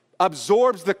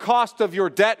 absorbs the cost of your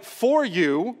debt for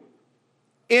you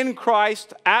in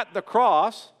Christ at the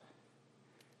cross,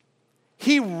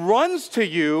 he runs to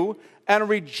you and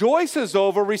rejoices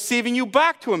over receiving you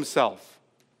back to himself.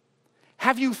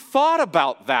 Have you thought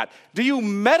about that? Do you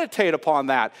meditate upon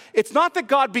that? It's not that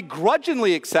God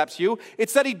begrudgingly accepts you,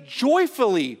 it's that he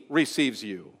joyfully receives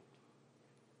you.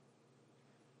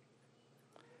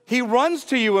 He runs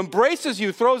to you, embraces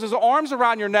you, throws his arms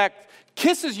around your neck,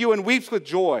 kisses you, and weeps with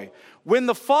joy. When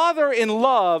the Father in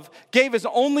love gave his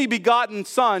only begotten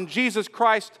Son, Jesus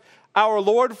Christ, our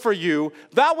Lord, for you,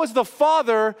 that was the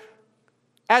Father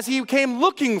as he came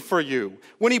looking for you.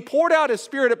 When he poured out his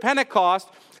Spirit at Pentecost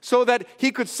so that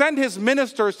he could send his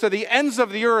ministers to the ends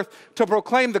of the earth to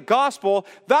proclaim the gospel,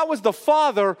 that was the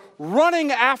Father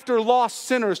running after lost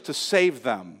sinners to save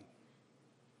them.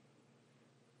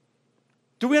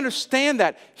 Do we understand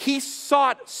that? He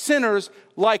sought sinners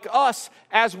like us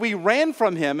as we ran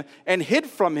from him and hid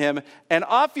from him and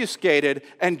obfuscated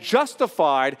and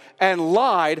justified and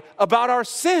lied about our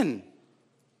sin.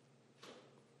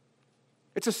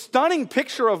 It's a stunning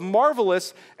picture of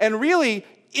marvelous and really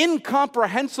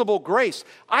incomprehensible grace.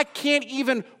 I can't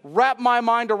even wrap my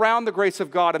mind around the grace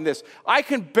of God in this. I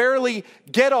can barely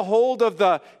get a hold of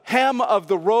the hem of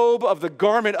the robe of the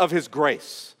garment of his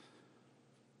grace.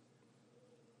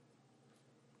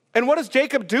 And what does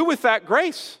Jacob do with that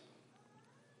grace?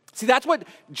 See, that's what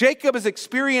Jacob is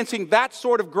experiencing, that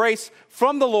sort of grace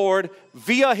from the Lord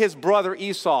via his brother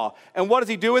Esau. And what does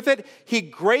he do with it? He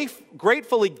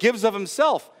gratefully gives of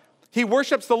himself. He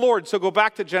worships the Lord. So go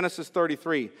back to Genesis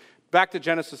 33. Back to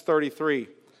Genesis 33.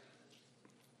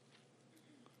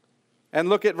 And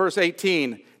look at verse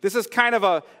 18. This is kind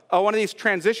of one of these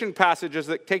transition passages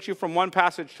that takes you from one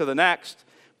passage to the next.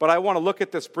 But I want to look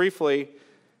at this briefly.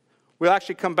 We'll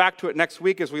actually come back to it next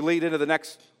week as we lead into the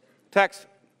next text.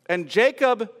 And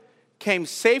Jacob came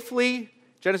safely,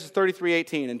 Genesis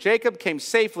 33:18, and Jacob came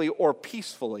safely or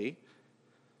peacefully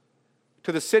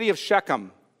to the city of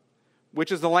Shechem,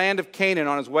 which is the land of Canaan,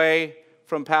 on his way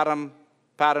from Paddan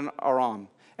Aram.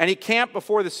 And he camped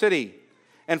before the city.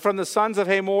 And from the sons of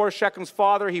Hamor, Shechem's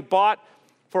father, he bought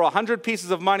for 100 pieces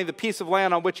of money the piece of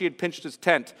land on which he had pitched his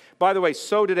tent. By the way,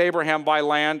 so did Abraham buy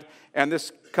land, and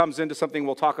this comes into something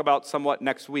we'll talk about somewhat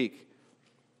next week.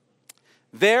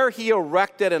 There he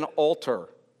erected an altar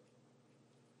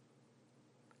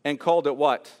and called it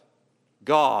what?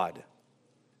 God,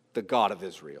 the God of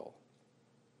Israel.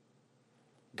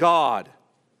 God,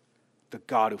 the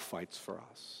God who fights for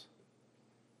us.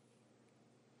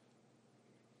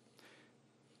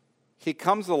 He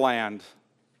comes to the land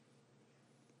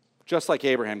just like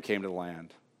Abraham came to the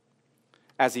land.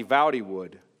 As he vowed he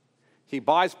would, he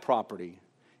buys property,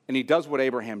 and he does what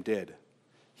Abraham did.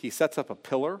 He sets up a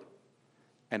pillar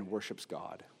and worships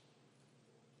God,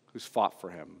 who's fought for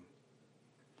him.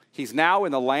 He's now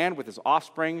in the land with his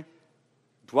offspring,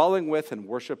 dwelling with and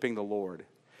worshiping the Lord.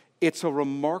 It's a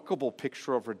remarkable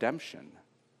picture of redemption,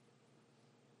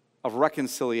 of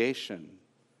reconciliation,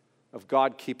 of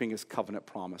God keeping his covenant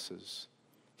promises.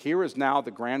 Here is now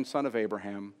the grandson of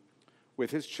Abraham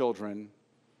with his children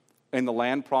in the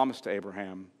land promised to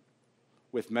Abraham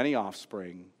with many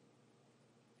offspring,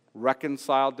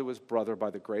 reconciled to his brother by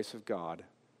the grace of God,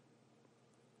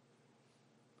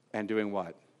 and doing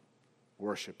what?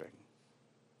 Worshiping.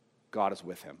 God is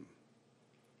with him.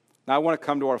 Now I want to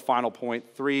come to our final point,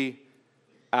 three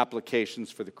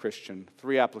applications for the Christian.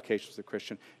 Three applications for the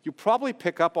Christian. You probably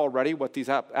pick up already what these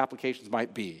applications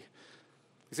might be.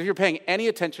 Because if you're paying any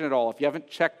attention at all, if you haven't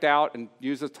checked out and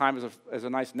used this time as a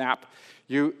nice nap,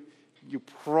 you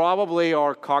probably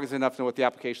are cognizant enough to know what the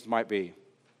applications might be.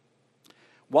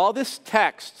 While this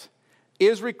text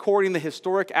is recording the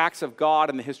historic acts of God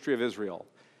in the history of Israel,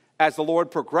 as the Lord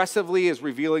progressively is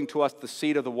revealing to us the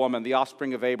seed of the woman, the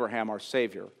offspring of Abraham, our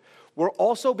Savior, we're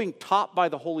also being taught by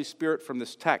the Holy Spirit from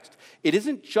this text. It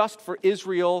isn't just for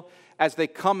Israel as they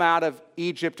come out of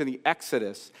Egypt in the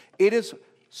Exodus. It is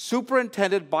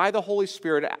superintended by the Holy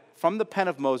Spirit from the pen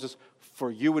of Moses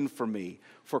for you and for me,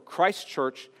 for Christ's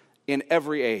church in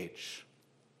every age.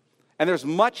 And there's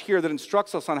much here that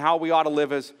instructs us on how we ought to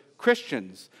live as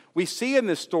Christians. We see in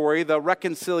this story the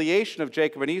reconciliation of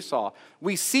Jacob and Esau.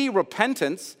 We see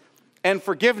repentance and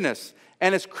forgiveness.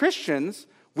 And as Christians,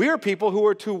 we are people who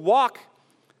are to walk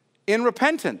in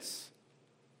repentance,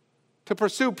 to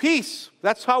pursue peace.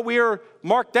 That's how we are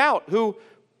marked out, who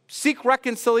seek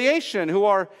reconciliation, who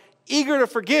are eager to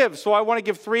forgive. So I want to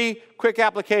give three quick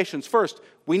applications. First,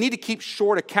 we need to keep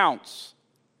short accounts.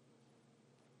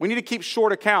 We need to keep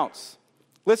short accounts.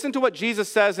 Listen to what Jesus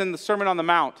says in the Sermon on the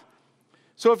Mount.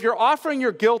 So if you're offering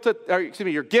your gift at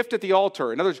the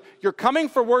altar, in other words, you're coming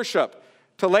for worship,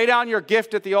 to lay down your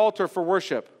gift at the altar for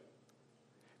worship,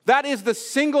 that is the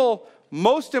single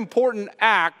most important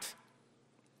act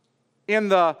in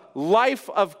the life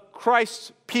of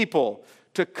Christ's people,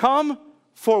 to come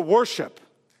for worship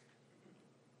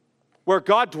where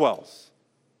God dwells.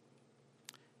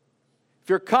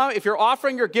 If you're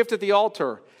offering your gift at the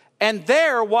altar, and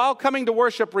there, while coming to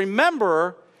worship,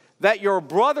 remember that your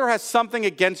brother has something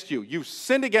against you. You've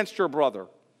sinned against your brother.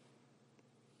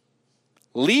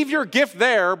 Leave your gift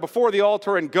there before the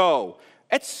altar and go.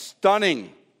 It's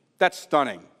stunning. That's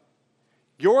stunning.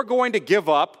 You're going to give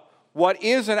up what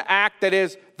is an act that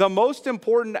is the most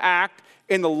important act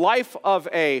in the life of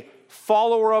a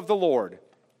follower of the Lord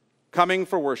coming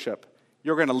for worship.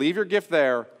 You're going to leave your gift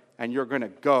there and you're going to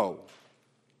go.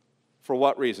 For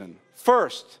what reason?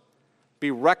 First,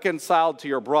 be reconciled to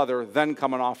your brother, then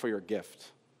come and offer your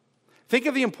gift. Think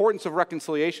of the importance of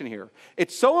reconciliation here.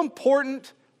 It's so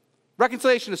important,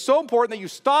 reconciliation is so important that you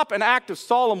stop an act of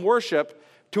solemn worship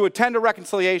to attend a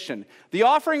reconciliation. The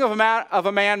offering of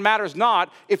a man matters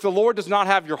not if the Lord does not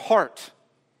have your heart.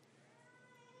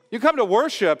 You come to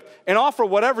worship and offer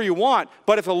whatever you want,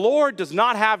 but if the Lord does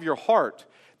not have your heart,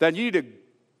 then you need to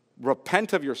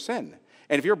repent of your sin.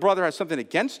 And if your brother has something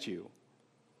against you,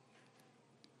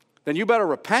 then you better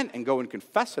repent and go and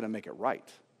confess it and make it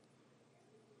right.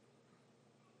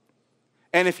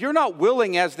 And if you're not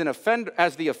willing as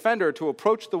the offender to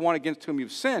approach the one against whom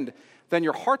you've sinned, then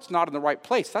your heart's not in the right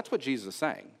place. That's what Jesus is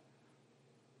saying.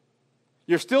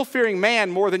 You're still fearing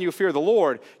man more than you fear the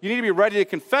Lord. You need to be ready to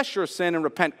confess your sin and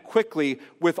repent quickly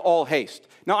with all haste.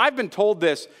 Now, I've been told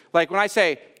this, like when I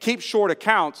say keep short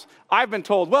accounts, I've been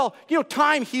told, well,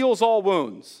 time heals all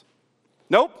wounds.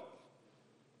 Nope,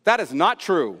 that is not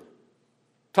true.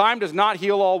 Time does not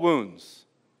heal all wounds.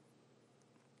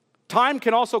 Time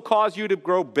can also cause you to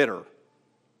grow bitter.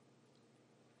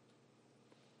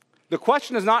 The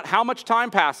question is not how much time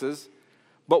passes,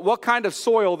 but what kind of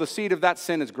soil the seed of that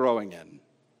sin is growing in.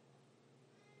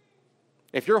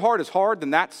 If your heart is hard, then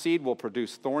that seed will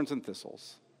produce thorns and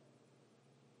thistles.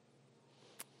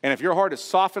 And if your heart is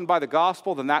softened by the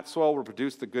gospel, then that soil will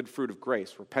produce the good fruit of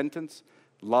grace, repentance,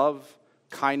 love,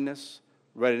 kindness,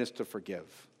 readiness to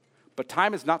forgive. But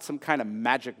time is not some kind of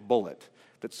magic bullet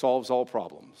that solves all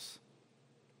problems.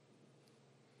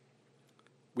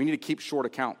 We need to keep short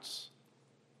accounts.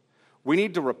 We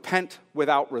need to repent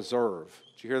without reserve.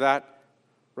 Did you hear that?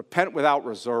 Repent without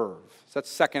reserve. So that's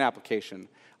the second application.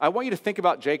 I want you to think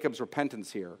about Jacob's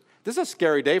repentance here. This is a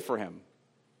scary day for him.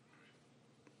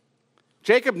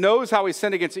 Jacob knows how he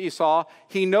sinned against Esau.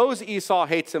 He knows Esau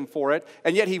hates him for it,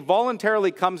 and yet he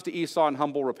voluntarily comes to Esau in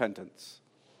humble repentance.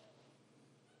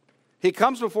 He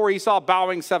comes before Esau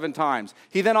bowing 7 times.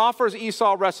 He then offers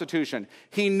Esau restitution.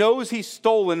 He knows he's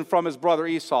stolen from his brother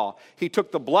Esau. He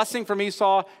took the blessing from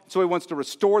Esau, so he wants to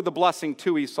restore the blessing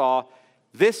to Esau.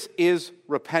 This is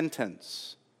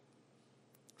repentance.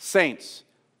 Saints,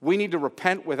 we need to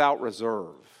repent without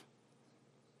reserve.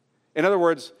 In other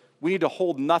words, we need to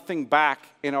hold nothing back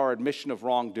in our admission of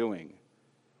wrongdoing.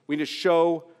 We need to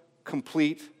show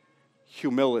complete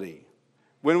humility.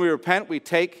 When we repent, we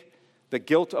take the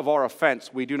guilt of our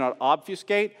offense. We do not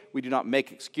obfuscate. We do not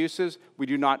make excuses. We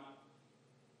do not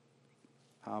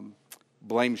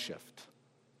blame shift.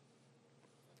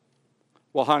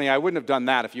 Well, honey, I wouldn't have done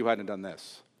that if you hadn't done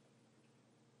this.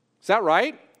 Is that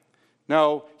right?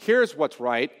 No, here's what's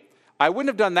right. I wouldn't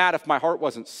have done that if my heart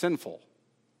wasn't sinful.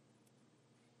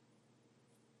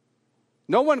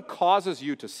 No one causes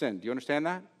you to sin. Do you understand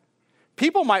that?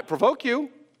 People might provoke you.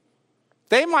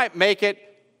 They might make it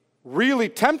really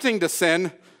tempting to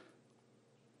sin,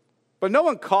 but no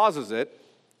one causes it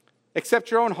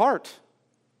except your own heart.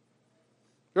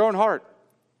 Your own heart.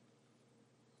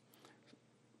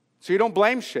 So you don't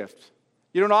blame shift.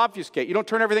 You don't obfuscate. You don't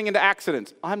turn everything into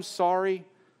accidents. I'm sorry.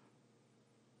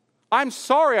 I'm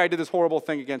sorry I did this horrible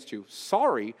thing against you.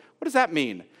 Sorry? What does that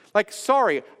mean? Like,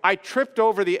 sorry, I tripped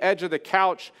over the edge of the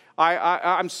couch.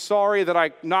 I'm sorry that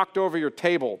I knocked over your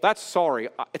table. That's sorry.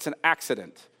 It's an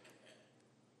accident.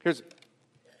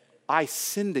 I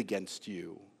sinned against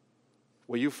you.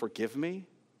 Will you forgive me?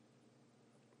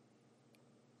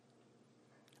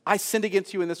 I sinned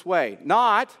against you in this way.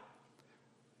 Not,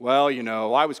 well,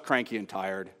 I was cranky and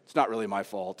tired. It's not really my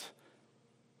fault.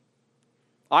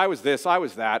 I was this, I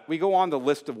was that. We go on the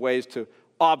list of ways to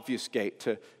obfuscate,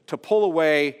 to pull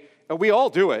away, and we all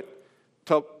do it,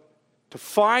 to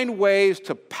find ways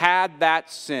to pad that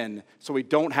sin so we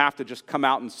don't have to just come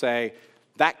out and say,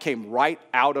 that came right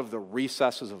out of the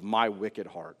recesses of my wicked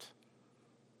heart.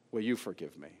 Will you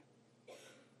forgive me?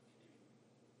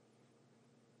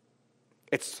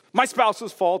 It's my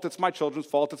spouse's fault. It's my children's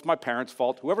fault. It's my parents'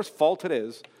 fault. Whoever's fault it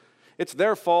is. It's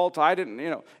their fault. I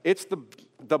didn't, it's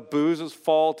the booze's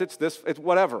fault. It's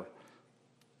whatever.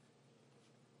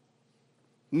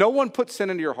 No one puts sin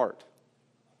into your heart.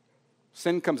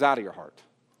 Sin comes out of your heart.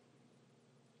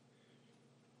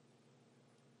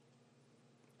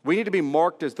 We need to be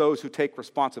marked as those who take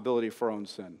responsibility for our own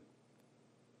sin.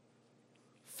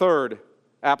 Third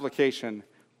application,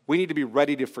 we need to be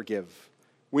ready to forgive.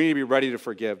 We need to be ready to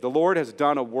forgive. The Lord has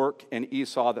done a work in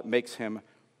Esau that makes him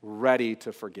ready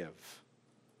to forgive.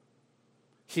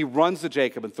 He runs to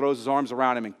Jacob and throws his arms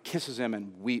around him and kisses him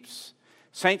and weeps.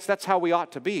 Saints, that's how we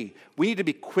ought to be. We need to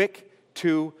be quick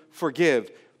to forgive.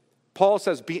 Paul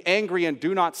says, be angry and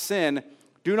do not sin.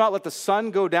 Do not let the sun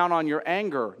go down on your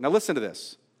anger. Now listen to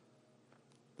this.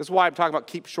 This is why I'm talking about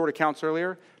keep short accounts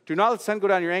earlier. Do not let the sun go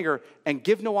down in your anger and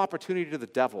give no opportunity to the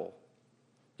devil.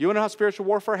 You want to know how spiritual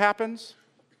warfare happens?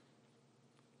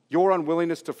 Your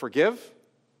unwillingness to forgive.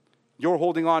 Your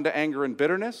holding on to anger and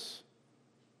bitterness.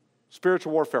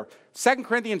 Spiritual warfare. 2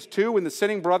 Corinthians 2, when the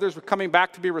sinning brothers were coming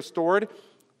back to be restored,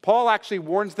 Paul actually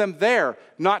warns them there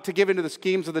not to give into the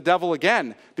schemes of the devil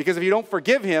again. Because if you don't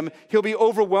forgive him, he'll be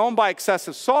overwhelmed by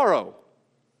excessive sorrow.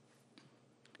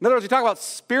 In other words, you talk about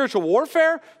spiritual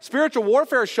warfare. Spiritual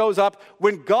warfare shows up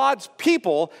when God's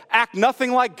people act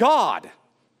nothing like God,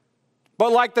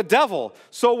 but like the devil.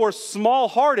 So we're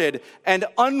small-hearted and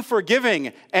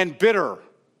unforgiving and bitter.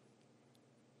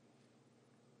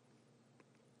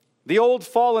 The old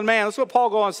fallen man, that's what Paul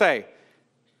goes on to say.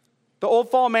 The old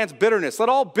fallen man's bitterness. Let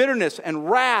all bitterness and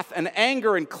wrath and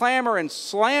anger and clamor and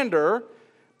slander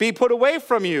be put away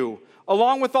from you,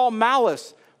 along with all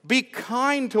malice. Be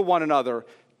kind to one another,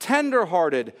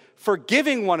 tender-hearted,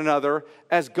 forgiving one another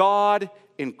as God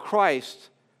in Christ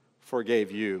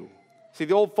forgave you. See,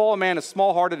 the old fallen man is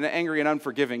small-hearted and angry and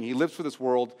unforgiving. He lives for this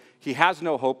world. He has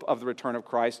no hope of the return of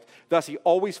Christ. Thus, he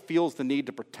always feels the need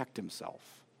to protect himself.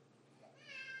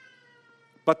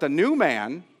 But the new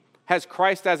man has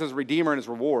Christ as his Redeemer and his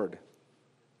reward.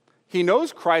 He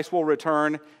knows Christ will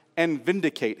return and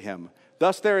vindicate him.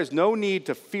 Thus, there is no need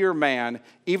to fear man,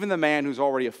 even the man who's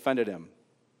already offended him.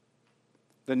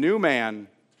 The new man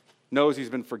knows he's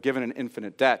been forgiven an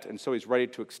infinite debt, and so he's ready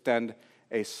to extend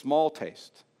a small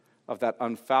taste of that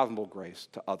unfathomable grace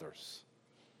to others.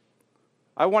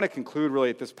 I want to conclude really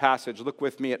at this passage. Look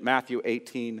with me at Matthew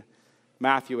 18,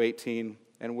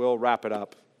 and we'll wrap it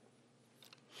up.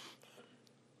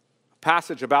 A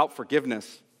passage about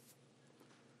forgiveness.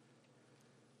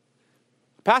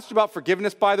 A passage about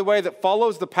forgiveness, by the way, that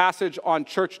follows the passage on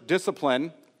church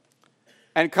discipline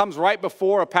and comes right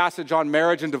before a passage on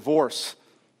marriage and divorce.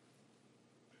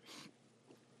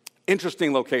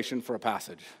 Interesting location for a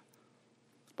passage.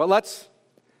 But let's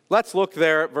look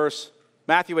there at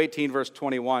Matthew 18, verse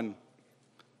 21.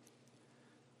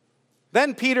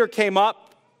 Then Peter came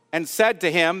up and said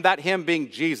to him, that him being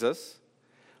Jesus,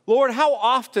 Lord, how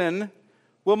often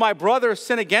will my brother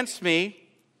sin against me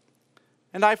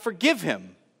and I forgive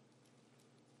him?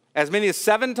 As many as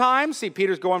 7 times? See,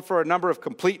 Peter's going for a number of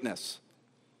completeness.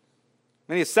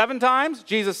 Many as 7 times?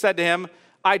 Jesus said to him,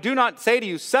 I do not say to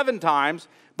you 7 times,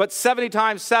 but 70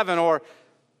 times 7, or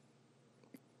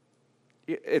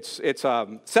it's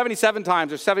 77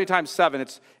 times or 70 times 7.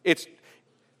 It's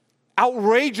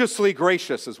outrageously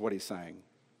gracious is what he's saying.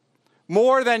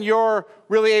 More than you're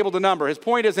really able to number. His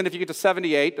point isn't if you get to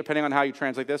 78, depending on how you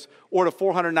translate this, or to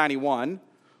 491,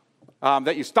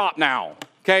 that you stop now.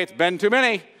 Okay, it's been too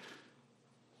many.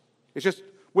 It's just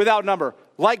without number.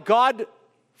 Like God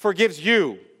forgives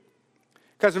you.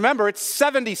 Because remember, it's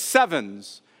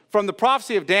 77s from the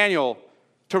prophecy of Daniel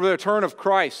to the return of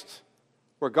Christ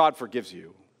where God forgives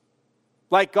you.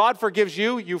 Like God forgives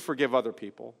you, you forgive other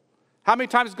people. How many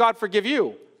times does God forgive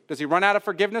you? Does he run out of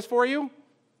forgiveness for you?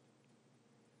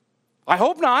 I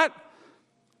hope not.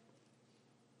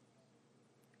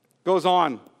 Goes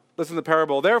on. Listen to the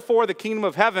parable. Therefore, the kingdom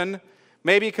of heaven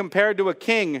may be compared to a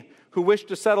king who wished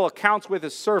to settle accounts with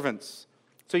his servants.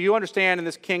 So you understand in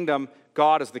this kingdom,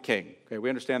 God is the king. Okay, we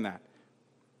understand that.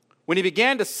 When he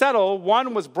began to settle,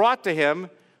 one was brought to him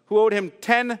who owed him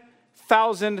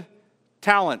 10,000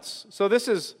 talents. So this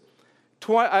is,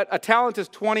 a talent is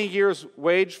 20 years'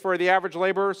 wage for the average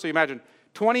laborer. So you imagine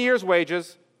 20 years'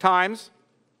 wages times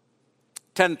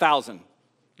 10,000.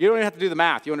 You don't even have to do the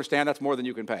math. You understand that's more than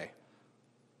you can pay.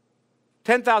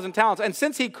 10,000 talents. And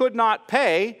since he could not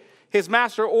pay, his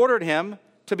master ordered him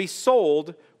to be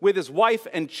sold with his wife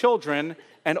and children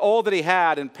and all that he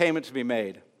had and payment to be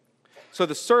made. So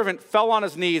the servant fell on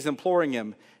his knees imploring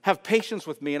him, have patience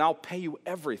with me and I'll pay you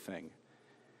everything.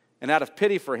 And out of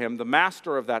pity for him, the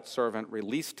master of that servant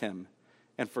released him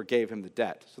and forgave him the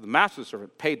debt. So the master of the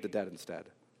servant paid the debt instead.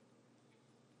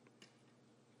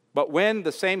 But when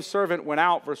the same servant went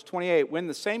out, verse 28, when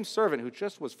the same servant who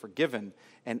just was forgiven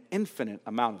an infinite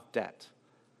amount of debt,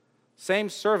 same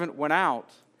servant went out,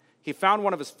 he found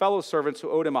one of his fellow servants who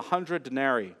owed him 100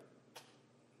 denarii.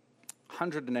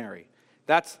 100 denarii.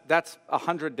 That's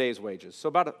 100 days' wages. So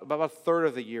about a third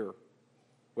of the year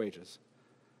wages.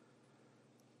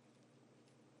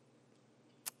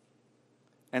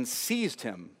 And seized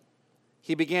him.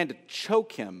 He began to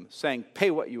choke him, saying,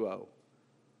 pay what you owe.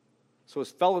 So his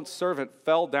fellow servant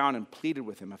fell down and pleaded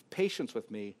with him, have patience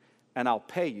with me, and I'll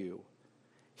pay you.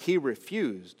 He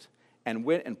refused and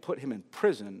went and put him in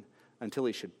prison until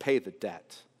he should pay the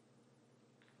debt.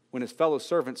 When his fellow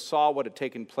servants saw what had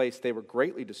taken place, they were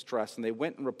greatly distressed, and they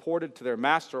went and reported to their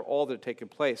master all that had taken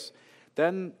place.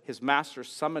 Then his master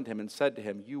summoned him and said to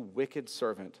him, you wicked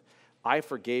servant, I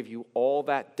forgave you all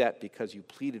that debt because you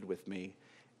pleaded with me.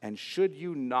 And should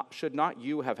not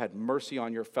you have had mercy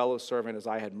on your fellow servant as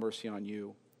I had mercy on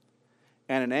you?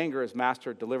 And in anger his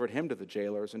master delivered him to the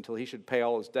jailers until he should pay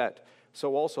all his debt.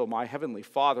 So also my heavenly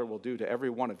Father will do to every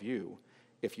one of you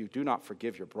if you do not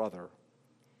forgive your brother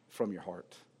from your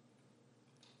heart.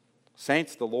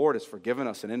 Saints, the Lord has forgiven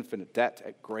us an infinite debt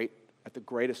at the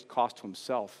greatest cost to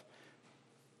himself,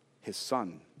 his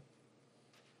Son.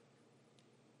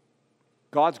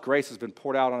 God's grace has been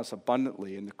poured out on us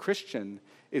abundantly, and the Christian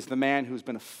is the man who's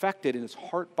been affected in his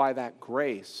heart by that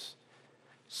grace,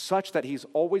 such that he's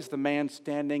always the man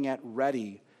standing at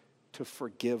ready to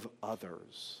forgive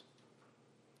others.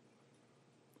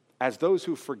 As those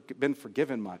who've been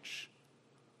forgiven much,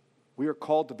 we are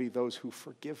called to be those who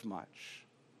forgive much.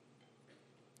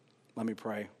 Let me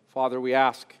pray. Father, we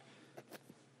ask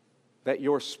that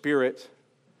your Spirit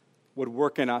would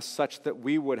work in us such that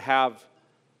we would have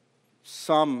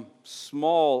some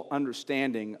small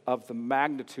understanding of the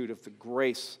magnitude of the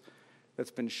grace that's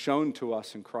been shown to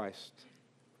us in Christ.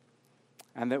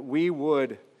 And that we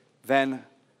would then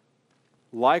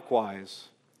likewise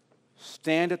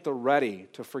stand at the ready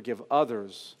to forgive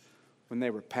others when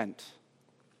they repent.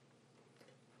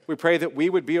 We pray that we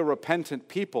would be a repentant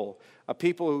people, a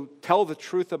people who tell the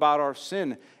truth about our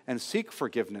sin and seek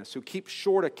forgiveness, who keep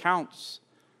short accounts.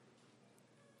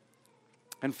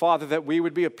 And Father, that we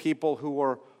would be a people who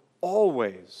are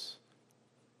always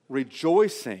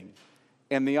rejoicing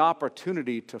in the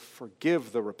opportunity to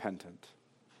forgive the repentant.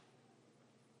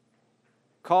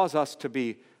 Cause us to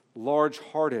be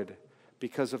large-hearted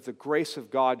because of the grace of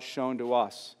God shown to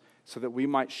us, so that we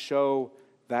might show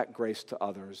that grace to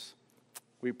others.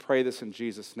 We pray this in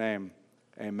Jesus' name.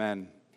 Amen.